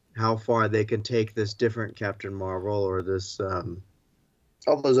how far they can take this different Captain Marvel or this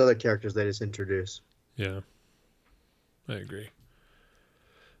all those other characters they just introduce. Yeah, I agree.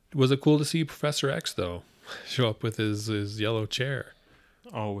 Was it cool to see Professor X, though, show up with his yellow chair?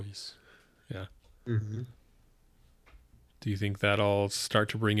 Always. Yeah. Mm-hmm. Do you think that'll start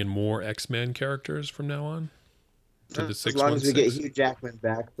to bring in more X-Men characters from now on? To the 616? As long as we get Hugh Jackman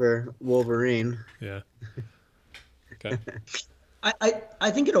back for Wolverine. Yeah. Okay.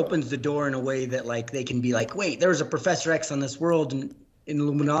 I think it opens the door in a way that, like, they can be like, wait, there's a Professor X on this world in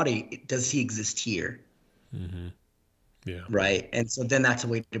Illuminati. Does he exist here? Mm-hmm. Yeah. Right. And so then that's a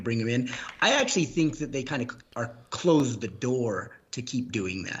way to bring him in. I actually think that they kind of are closed the door to keep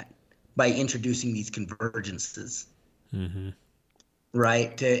doing that by introducing these convergences. Mm-hmm.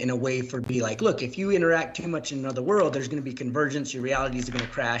 Right. In a way for be like, look, if you interact too much in another world, there's going to be convergence. Your realities are going to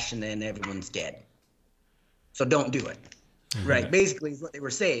crash and then everyone's dead. So don't do it. Mm-hmm. Right. Basically is what they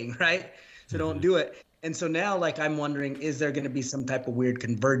were saying. Right. So don't do it. And so now, like, I'm wondering, is there going to be some type of weird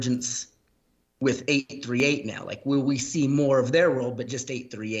convergence with 838 now? Like, will we see more of their world, but just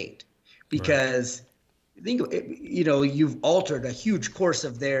 838? Because I think, you've altered a huge course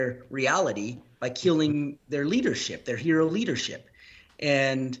of their reality by killing their leadership, their hero leadership.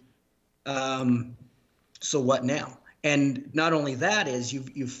 And so what now? And not only that is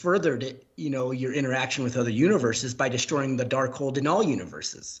you've furthered it, your interaction with other universes by destroying the Darkhold in all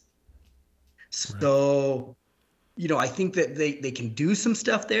universes. So, I think that they can do some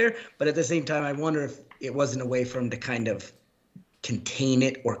stuff there, but at the same time, I wonder if it wasn't a way for them to kind of contain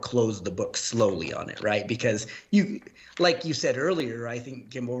it or close the book slowly on it, right? Because like you said earlier, I think,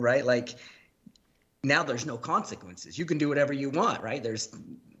 Kimball, right? Like, now there's no consequences. You can do whatever you want, right? There's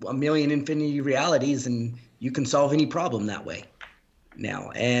a million infinity realities, and you can solve any problem that way now.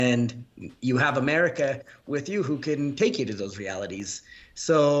 And you have America with you who can take you to those realities.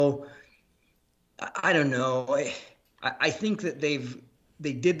 So I don't know. I think that they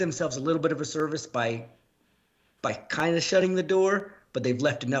did themselves a little bit of a service by kind of shutting the door, but they've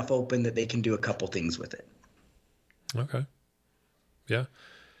left enough open that they can do a couple things with it. Okay. Yeah.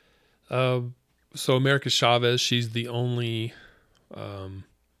 So America Chavez, she's the only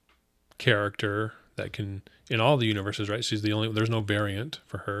character that can, in all the universes, right? She's the only, there's no variant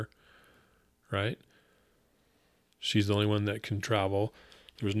for her, right? She's the only one that can travel.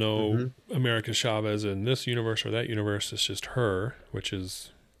 There's no America Chavez in this universe or that universe. It's just her, which is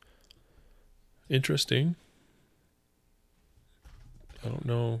interesting. I don't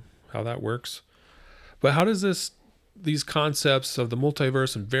know how that works. But how does these concepts of the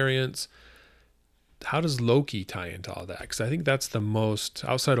multiverse and variants, how does Loki tie into all that? Because I think that's the most,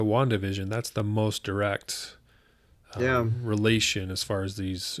 outside of WandaVision, that's the most direct relation as far as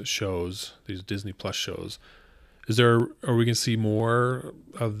these shows, these Disney Plus shows. Are we going to see more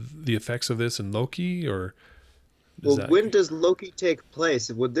of the effects of this in Loki, or? When does Loki take place?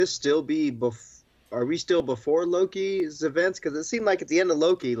 Would this still be are we still before Loki's events? Because it seemed like at the end of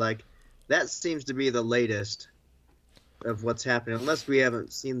Loki, like, that seems to be the latest of what's happening, unless we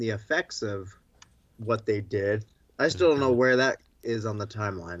haven't seen the effects of what they did. I still don't know where that is on the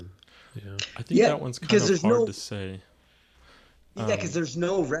timeline. Yeah, I think that one's kind of hard to say. Yeah, because there's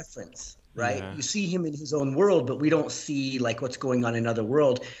no reference, right? Yeah. You see him in his own world, but we don't see, like, what's going on in another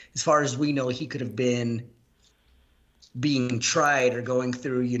world. As far as we know, he could have been being tried or going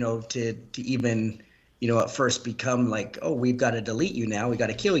through, to even, at first become like, oh, we've got to delete you now. We got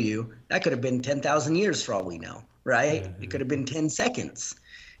to kill you. That could have been 10,000 years for all we know, right? It could have been 10 seconds.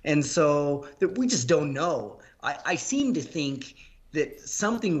 And so we just don't know. I seem to think that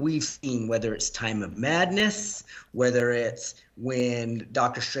something we've seen, whether it's Time of Madness, whether it's when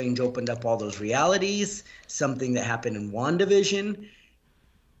Doctor Strange opened up all those realities, something that happened in WandaVision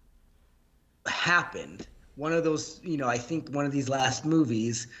happened. One of those, I think one of these last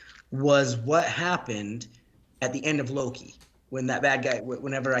movies was what happened at the end of Loki. When that bad guy,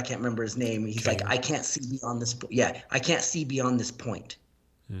 whenever, I can't remember his name, he's like, I can't see beyond this. I can't see beyond this point.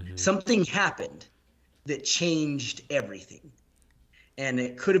 Something happened that changed everything. And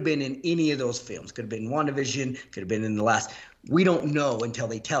it could have been in any of those films. Could have been WandaVision. Could have been in the last. We don't know until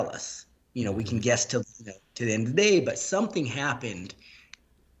they tell us. We can guess till to the end of the day. But something happened,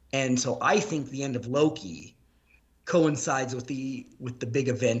 and so I think the end of Loki coincides with the big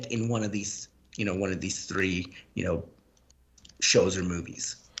event in one of these three shows or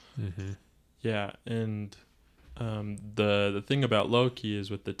movies. Yeah, and the thing about Loki is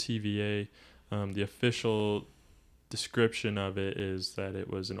with the TVA, the official description of it is that it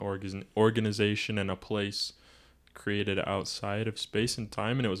was an organization and a place created outside of space and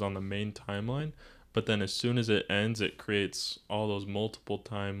time, and it was on the main timeline. But then as soon as it ends, it creates all those multiple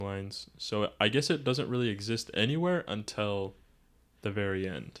timelines. So I guess it doesn't really exist anywhere until the very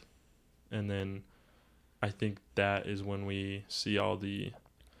end. And then I think that is when we see all the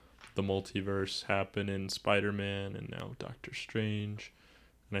multiverse happen in Spider-Man and now Doctor Strange.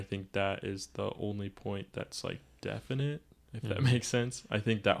 And I think that is the only point that's, like, definite, if that makes sense. I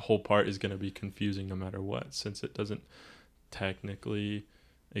think that whole part is going to be confusing no matter what, since it doesn't technically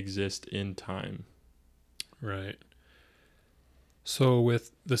exist in time. Right. So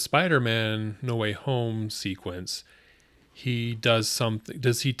with the Spider-Man No Way Home sequence, he does something.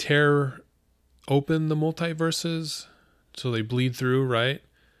 Does he tear open the multiverses so they bleed through, right?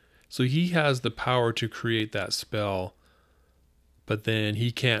 So he has the power to create that spell, but then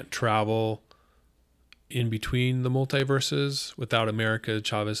he can't travel in between the multiverses without America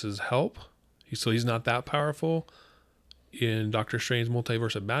Chavez's help. So he's not that powerful in Doctor Strange's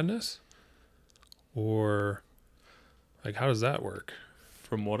Multiverse of Madness? Or, like, how does that work?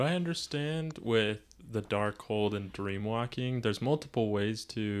 From what I understand with the Darkhold and dreamwalking, there's multiple ways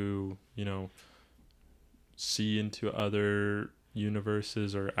to, see into other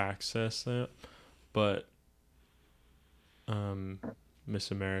universes or access it. But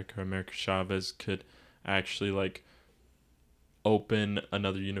Miss America, America Chavez, could actually like open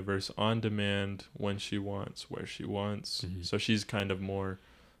another universe on demand when she wants, where she wants. Mm-hmm. So she's kind of more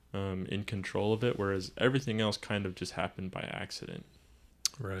in control of it, whereas everything else kind of just happened by accident.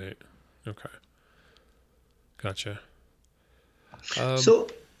 Right. Okay. Gotcha. So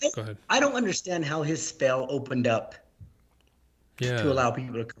go ahead. I don't understand how his spell opened up to allow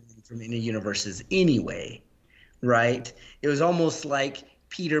people to come in from any universes anyway, right? It was almost like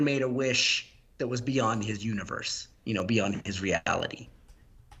Peter made a wish that was beyond his universe, beyond his reality.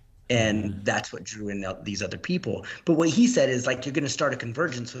 And that's what drew in these other people. But what he said is like, you're going to start a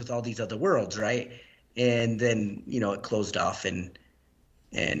convergence with all these other worlds, right? And then, it closed off and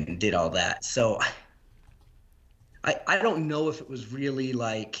did all that. So I don't know if it was really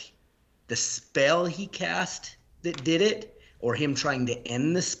like the spell he cast that did it or him trying to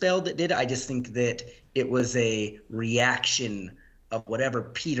end the spell that did it. I just think that it was a reaction of whatever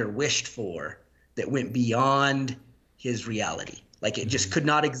Peter wished for that went beyond his reality. Like it just could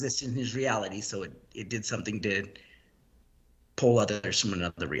not exist in his reality. So it did something to pull others from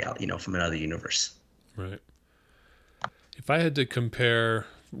another reality, from another universe. Right. If I had to compare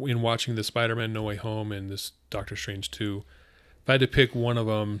in watching the Spider-Man No Way Home and this Doctor Strange 2, if I had to pick one of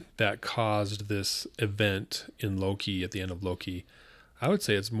them that caused this event in Loki at the end of Loki, I would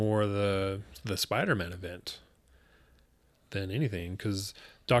say it's more the Spider-Man event than anything, because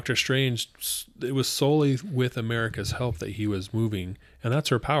Doctor Strange, it was solely with America's help that he was moving, and that's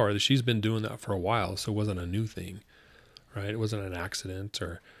her power. She's been doing that for a while, so it wasn't a new thing, right? It wasn't an accident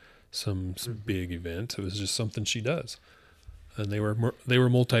or some big event. It was just something she does. And they were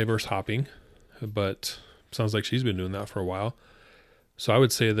multiverse hopping, but sounds like she's been doing that for a while. So I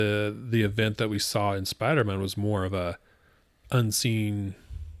would say the event that we saw in Spider-Man was more of a unseen,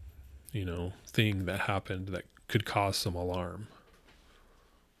 thing that happened that could cause some alarm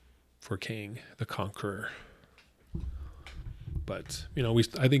for Kang the Conqueror. But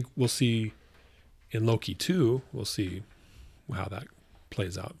I think we'll see in Loki 2. We'll see how that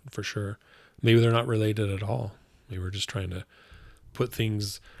plays out for sure. Maybe they're not related at all. Maybe we're just trying to put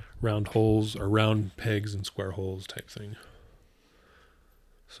things round holes or round pegs and square holes type thing.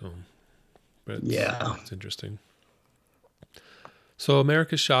 So, but it's interesting. So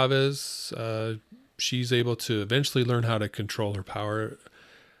America Chavez, she's able to eventually learn how to control her power.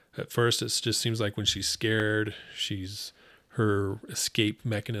 At first, it just seems like when she's scared, her escape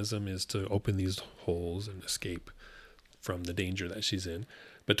mechanism is to open these holes and escape from the danger that she's in.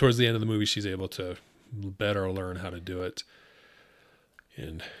 But towards the end of the movie, she's able to better learn how to do it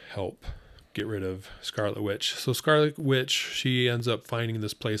and help get rid of Scarlet Witch. So Scarlet Witch, she ends up finding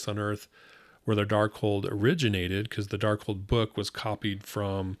this place on Earth where the Darkhold originated, because the Darkhold book was copied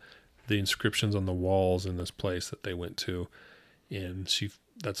from the inscriptions on the walls in this place that they went to. And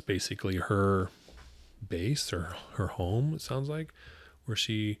that's basically her base or her home, it sounds like, where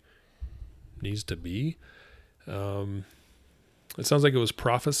she needs to be. It sounds like it was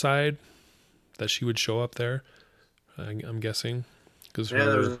prophesied that she would show up there, I'm guessing.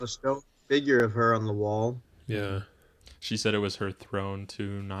 There was a stone figure of her on the wall. Yeah. She said it was her throne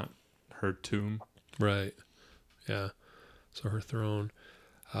too, not her tomb. Right. Yeah. So her throne.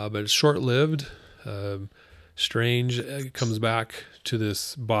 But it's short-lived. Strange comes back to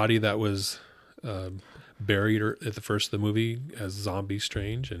this body that was buried at the first of the movie as zombie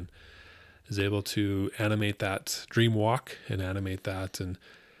Strange, and is able to animate that dream walk and animate that, and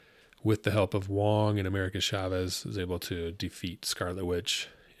with the help of Wong and America Chavez is able to defeat Scarlet Witch,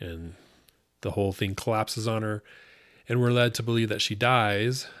 and the whole thing collapses on her, and we're led to believe that she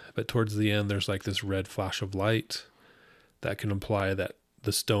dies, but towards the end there's like this red flash of light that can imply that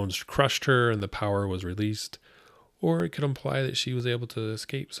the stones crushed her and the power was released, or it could imply that she was able to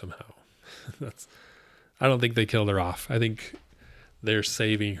escape somehow. I don't think they killed her off. I think they're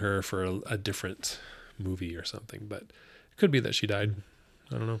saving her for a different movie or something, but it could be that she died.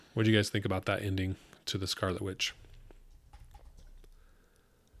 I don't know. What do you guys think about that ending to the Scarlet Witch?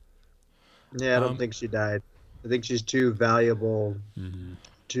 Yeah, I don't think she died. I think she's too valuable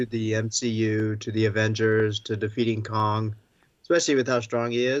to the MCU, to the Avengers, to defeating Kong, especially with how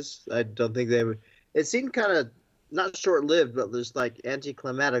strong he is. I don't think they would. It seemed kind of not short-lived, but just like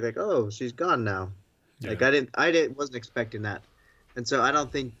anticlimactic. Like, oh, she's gone now. Yeah. Like I wasn't expecting that, and so I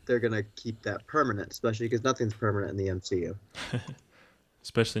don't think they're gonna keep that permanent, especially because nothing's permanent in the MCU.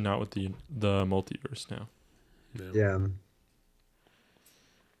 Especially not with the multiverse now. Yeah.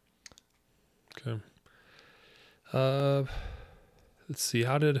 Okay. Uh, let's see.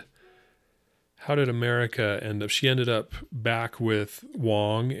 How did America end up? She ended up back with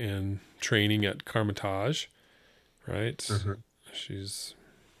Wong and training at Carmitage, right? Mhm. She's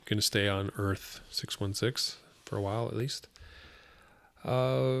going to stay on Earth 616 for a while at least.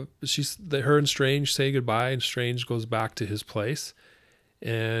 Her and Strange say goodbye, and Strange goes back to his place,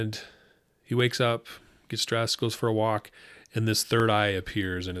 and he wakes up, gets dressed, goes for a walk, and this third eye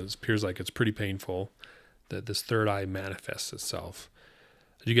appears, and it appears like it's pretty painful that this third eye manifests itself.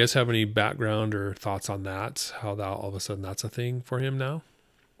 Do you guys have any background or thoughts on that? How that all of a sudden that's a thing for him now?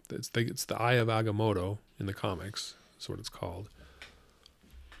 It's the Eye of Agamotto in the comics. That's what it's called.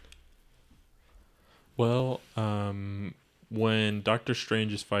 Well, when Doctor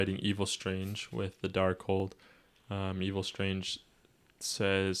Strange is fighting Evil Strange with the Darkhold, Evil Strange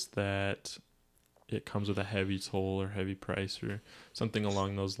says that it comes with a heavy toll or heavy price or something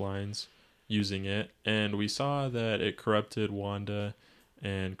along those lines using it. And we saw that it corrupted Wanda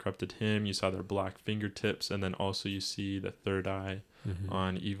and corrupted him. You saw their black fingertips, and then also you see the third eye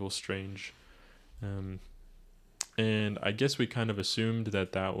on Evil Strange. And I guess we kind of assumed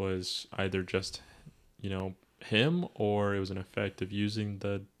that that was either just, him, or it was an effect of using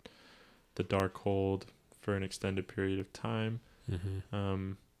the Darkhold for an extended period of time.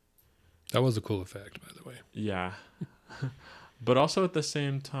 That was a cool effect, by the way. Yeah. But also at the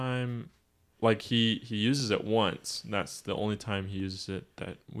same time, like he uses it once. That's the only time he uses it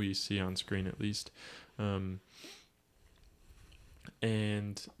that we see on screen, at least. And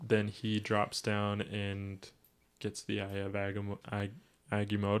then he drops down and gets the Eye of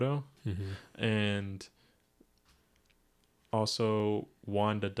Agamotto. And also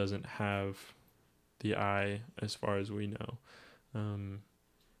Wanda doesn't have the eye as far as we know.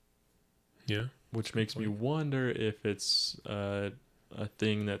 Yeah. Which makes me wonder if it's a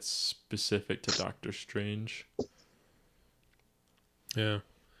thing that's specific to Doctor Strange. Yeah.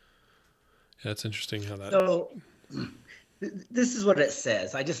 Yeah, it's interesting how that... So, this is what it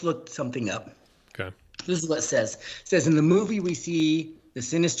says. I just looked something up. Okay. This is what it says. It says, in the movie, we see the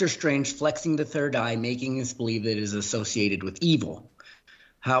sinister Strange flexing the third eye, making us believe that it is associated with evil.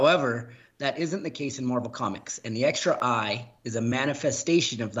 However, that isn't the case in Marvel Comics, and the extra eye is a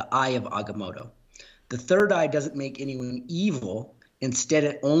manifestation of the Eye of Agamotto. The third eye doesn't make anyone evil. Instead,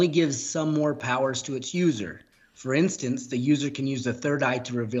 it only gives some more powers to its user. For instance, the user can use the third eye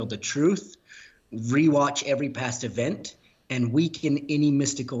to reveal the truth, rewatch every past event, and weaken any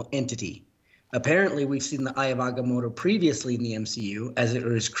mystical entity. Apparently, we've seen the Eye of Agamotto previously in the MCU, as it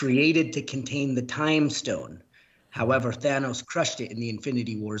was created to contain the Time Stone. However, Thanos crushed it in the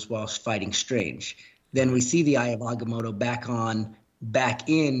Infinity Wars while fighting Strange. Then we see the Eye of Agamotto back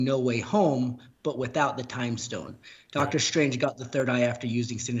in No Way Home, but without the Time Stone. Doctor Strange got the third eye after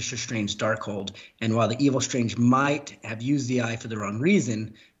using Sinister Strange's Darkhold, and while the Evil Strange might have used the eye for the wrong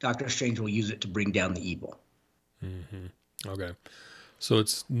reason, Doctor Strange will use it to bring down the evil. Okay. So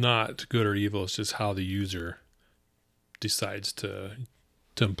it's not good or evil, it's just how the user decides to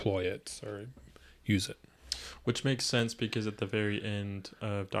employ it or use it. Which makes sense because at the very end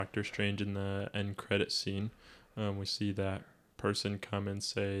of Doctor Strange, in the end credit scene, we see that person come and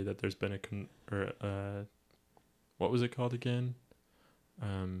say that there's been what was it called again?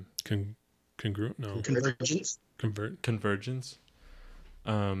 Congruent? No. Convergence. Convergence.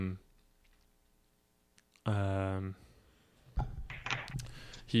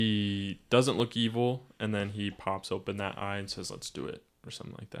 He doesn't look evil, and then he pops open that eye and says, "Let's do it," or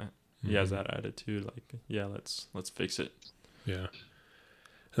something like that. He has that attitude, like, "Yeah, let's fix it." Yeah.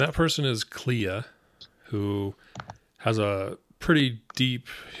 And that person is Clea, who has a pretty deep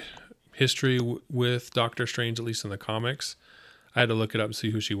history with Doctor Strange, at least in the comics. I had to look it up and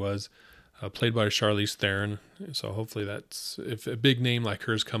see who she was. Played by Charlize Theron. So hopefully that's, if a big name like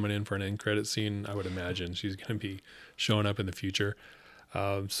her's coming in for an end credit scene, I would imagine she's going to be showing up in the future.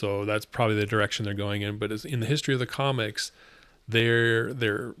 So that's probably the direction they're going in. But in the history of the comics, their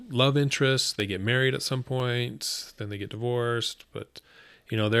love interests, they get married at some point, then they get divorced. But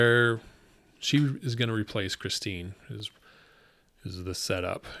she is going to replace Christine, is the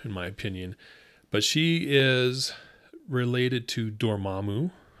setup, in my opinion. But she is related to Dormammu,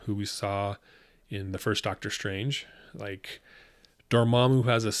 who we saw in the first Doctor Strange. Like, Dormammu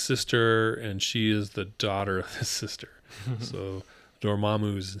has a sister, and she is the daughter of his sister. So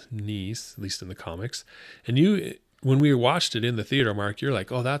Dormammu's niece, at least in the comics. And when we watched it in the theater, Mark, you're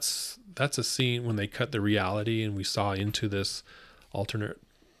like, oh, that's a scene when they cut the reality and we saw into this alternate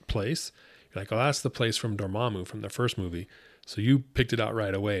place. You're like, oh, that's the place from Dormammu from the first movie. So you picked it out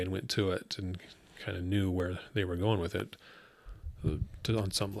right away and went to it and kind of knew where they were going with it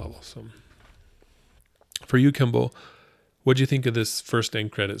on some level. So For you, Kimball, what do you think of this first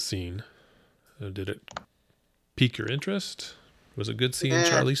end credit scene? Did it pique your interest? Was it good seeing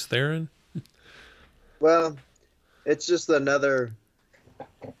Charlize Theron? Well, it's just another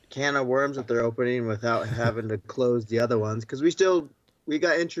can of worms that they're opening without having to close the other ones. Because we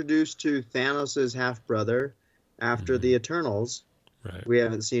got introduced to Thanos' half-brother after the Eternals. Right. We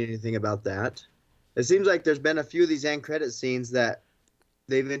haven't seen anything about that. It seems like there's been a few of these end credit scenes that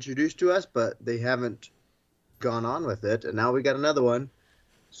they've introduced to us, but they haven't gone on with it. And now we got another one.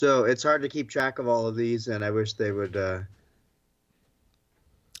 So it's hard to keep track of all of these, and I wish they would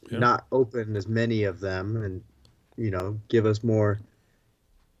not open as many of them and, give us more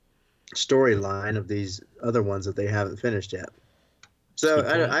storyline of these other ones that they haven't finished yet. So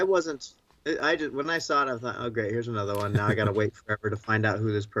I wasn't... when I saw it, I thought, oh, great, here's another one. Now I got to wait forever to find out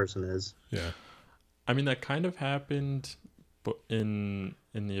who this person is. Yeah. I mean, that kind of happened in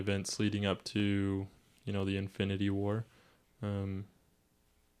the events leading up to, the Infinity War.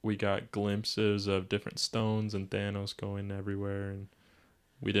 We got glimpses of different stones and Thanos going everywhere, and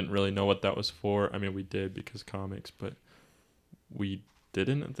we didn't really know what that was for. I mean, we did because comics, but we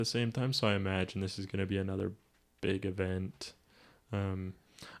didn't at the same time, so I imagine this is going to be another big event.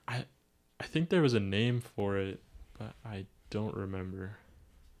 I think there was a name for it, but I don't remember.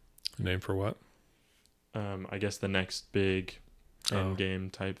 A name for what? I guess the next big end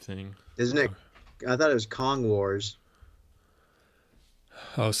game type thing. Isn't it? I thought it was Kong Wars.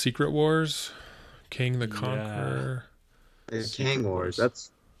 Oh, Secret Wars? King the Conqueror? It's King Wars.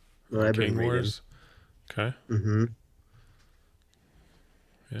 That's what I've been reading. Wars? Okay. Mm-hmm.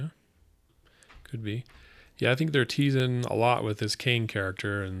 Yeah. Could be. Yeah, I think they're teasing a lot with this Kane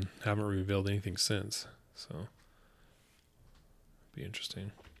character and haven't revealed anything since. So, be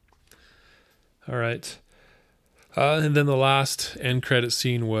interesting. All right. And then the last end credit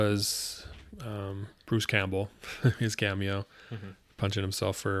scene was Bruce Campbell, his cameo, punching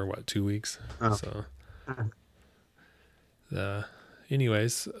himself for, 2 weeks? Oh. So,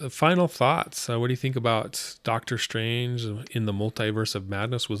 anyways, final thoughts. What do you think about Doctor Strange in the Multiverse of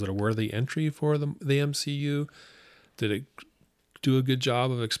Madness? Was it a worthy entry for the MCU? Did it do a good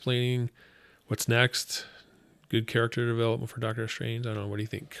job of explaining what's next? Good character development for Doctor Strange? I don't know. What do you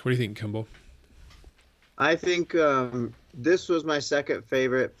think? What do you think, Kimball? I think this was my second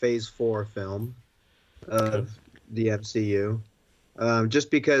favorite Phase 4 film of the MCU. Just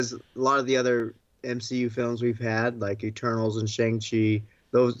because a lot of the other MCU films we've had, like Eternals and Shang-Chi,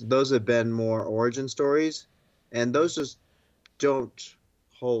 those have been more origin stories, and those just don't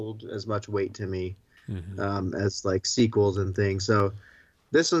hold as much weight to me as like sequels and things. So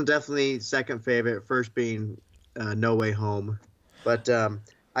this one's definitely second favorite, first being No Way Home. But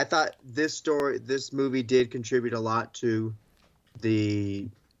I thought this movie did contribute a lot to the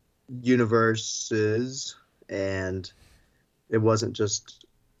universes, and it wasn't just,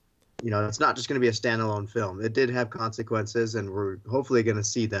 it's not just going to be a standalone film. It did have consequences, and we're hopefully going to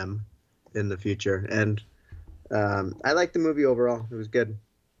see them in the future. And I liked the movie overall. It was good.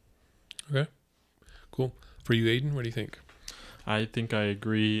 Okay, cool. For you, Aiden, what do you think? I think I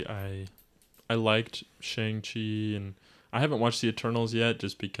agree. I liked Shang-Chi, and I haven't watched the Eternals yet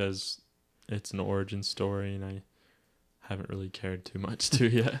just because it's an origin story, and I haven't really cared too much to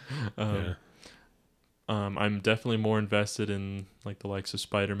yet. I'm definitely more invested in like the likes of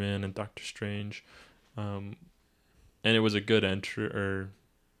Spider-Man and Doctor Strange, and it was a good entry or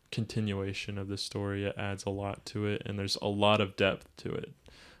continuation of the story. It adds a lot to it, and there's a lot of depth to it,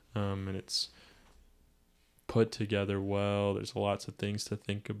 and it's put together well. There's lots of things to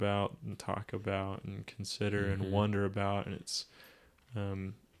think about and talk about and consider and wonder about, and it's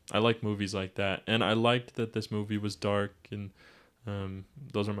I like movies like that, and I liked that this movie was dark, and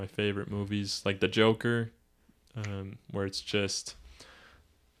those are my favorite movies, like The Joker, where it's just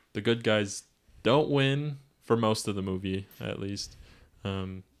the good guys don't win for most of the movie, at least,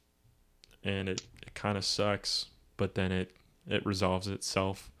 and it kind of sucks, but then it resolves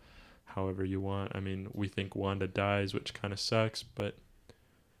itself however you want. I mean, we think Wanda dies, which kind of sucks, but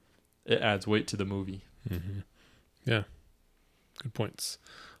it adds weight to the movie. Yeah, good points.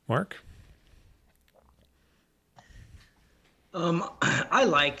 Mark? I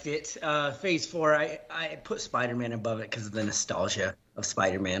liked it. Phase 4, I put Spider-Man above it because of the nostalgia of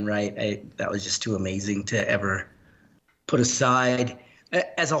Spider-Man, right? That was just too amazing to ever put aside.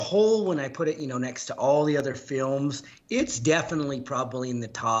 As a whole, when I put it, next to all the other films, it's definitely probably in the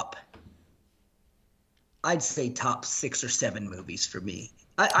top, I'd say top 6 or 7 movies for me.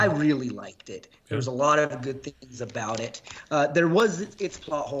 I really liked it. There was a lot of good things about it. There was its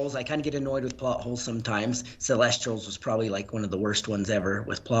plot holes. I kind of get annoyed with plot holes sometimes. Celestials was probably like one of the worst ones ever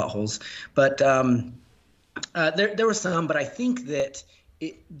with plot holes. But There was some, but I think that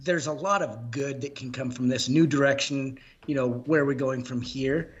there's a lot of good that can come from this new direction. Where are we going from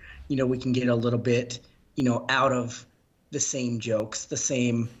here? We can get a little bit, out of the same jokes, the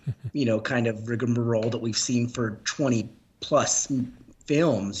same, kind of rigmarole that we've seen for 20 plus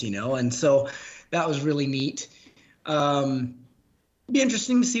films, and so that was really neat. Be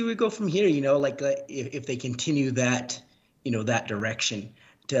interesting to see where we go from here, if they continue that, that direction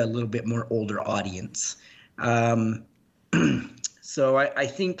to a little bit more older audience. So I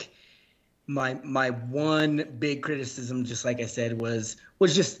think my one big criticism, just like I said, was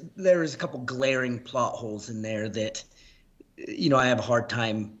just there was a couple glaring plot holes in there that, I have a hard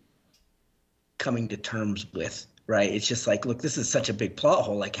time coming to terms with. Right? It's just like, look, this is such a big plot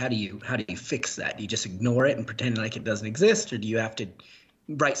hole. Like, how do you fix that? Do you just ignore it and pretend like it doesn't exist, or do you have to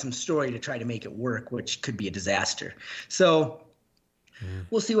write some story to try to make it work, which could be a disaster? So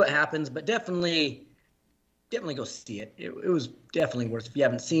we'll see what happens, but definitely go see it. It was definitely worth. If you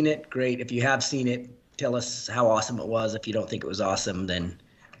haven't seen it, great. If you have seen it, tell us how awesome it was. If you don't think it was awesome, then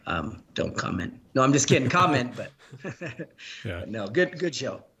don't comment. No, I'm just kidding. Comment, but yeah. But no, good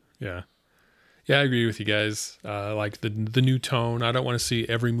show. Yeah. Yeah, I agree with you guys. Like the new tone. I don't want to see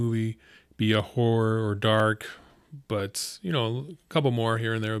every movie be a horror or dark, but a couple more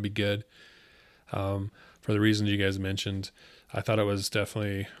here and there would be good. For the reasons you guys mentioned, I thought it was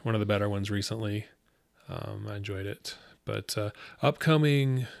definitely one of the better ones recently. I enjoyed it. But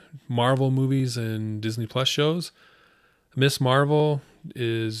upcoming Marvel movies and Disney Plus shows. Miss Marvel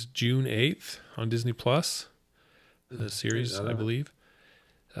is June 8th on Disney Plus. The series, I believe.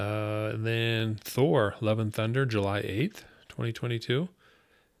 And then Thor, Love and Thunder, July 8th, 2022.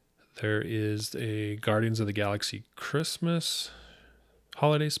 There is a Guardians of the Galaxy Christmas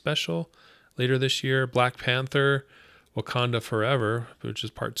holiday special later this year. Black Panther, Wakanda Forever, which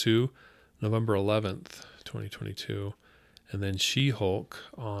is part 2, November 11th, 2022. And then She-Hulk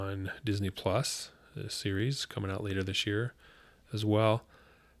on Disney Plus, the series coming out later this year as well.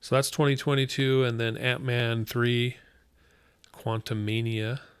 So that's 2022. And then Ant-Man 3,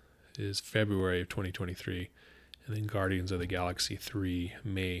 Quantumania is February of 2023, and then Guardians of the Galaxy 3,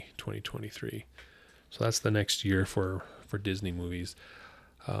 May 2023. So that's the next year for Disney movies.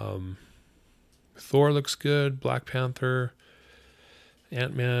 Thor looks good. Black Panther,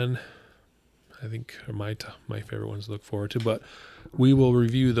 Ant-Man, I think are my favorite ones to look forward to. But we will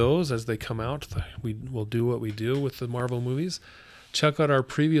review those as they come out. We will do what we do with the Marvel movies. Check out our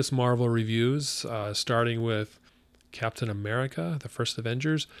previous Marvel reviews, starting with Captain America, the First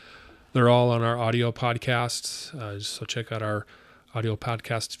Avengers. They're all on our audio podcasts, so check out our audio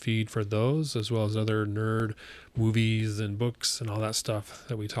podcast feed for those, as well as other nerd movies and books and all that stuff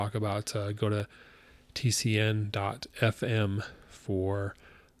that we talk about. Go to tcn.fm for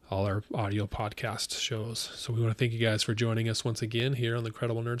all our audio podcast shows. So we want to thank you guys for joining us once again here on the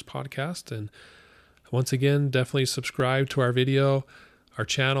Credible Nerds podcast. And once again, definitely subscribe to our video, our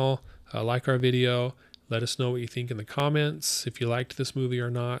channel, like our video. Let us know what you think in the comments, if you liked this movie or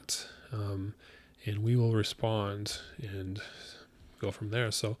not, and we will respond and go from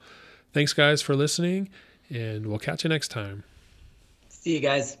there. So thanks, guys, for listening, and we'll catch you next time. See you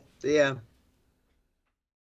guys. See ya.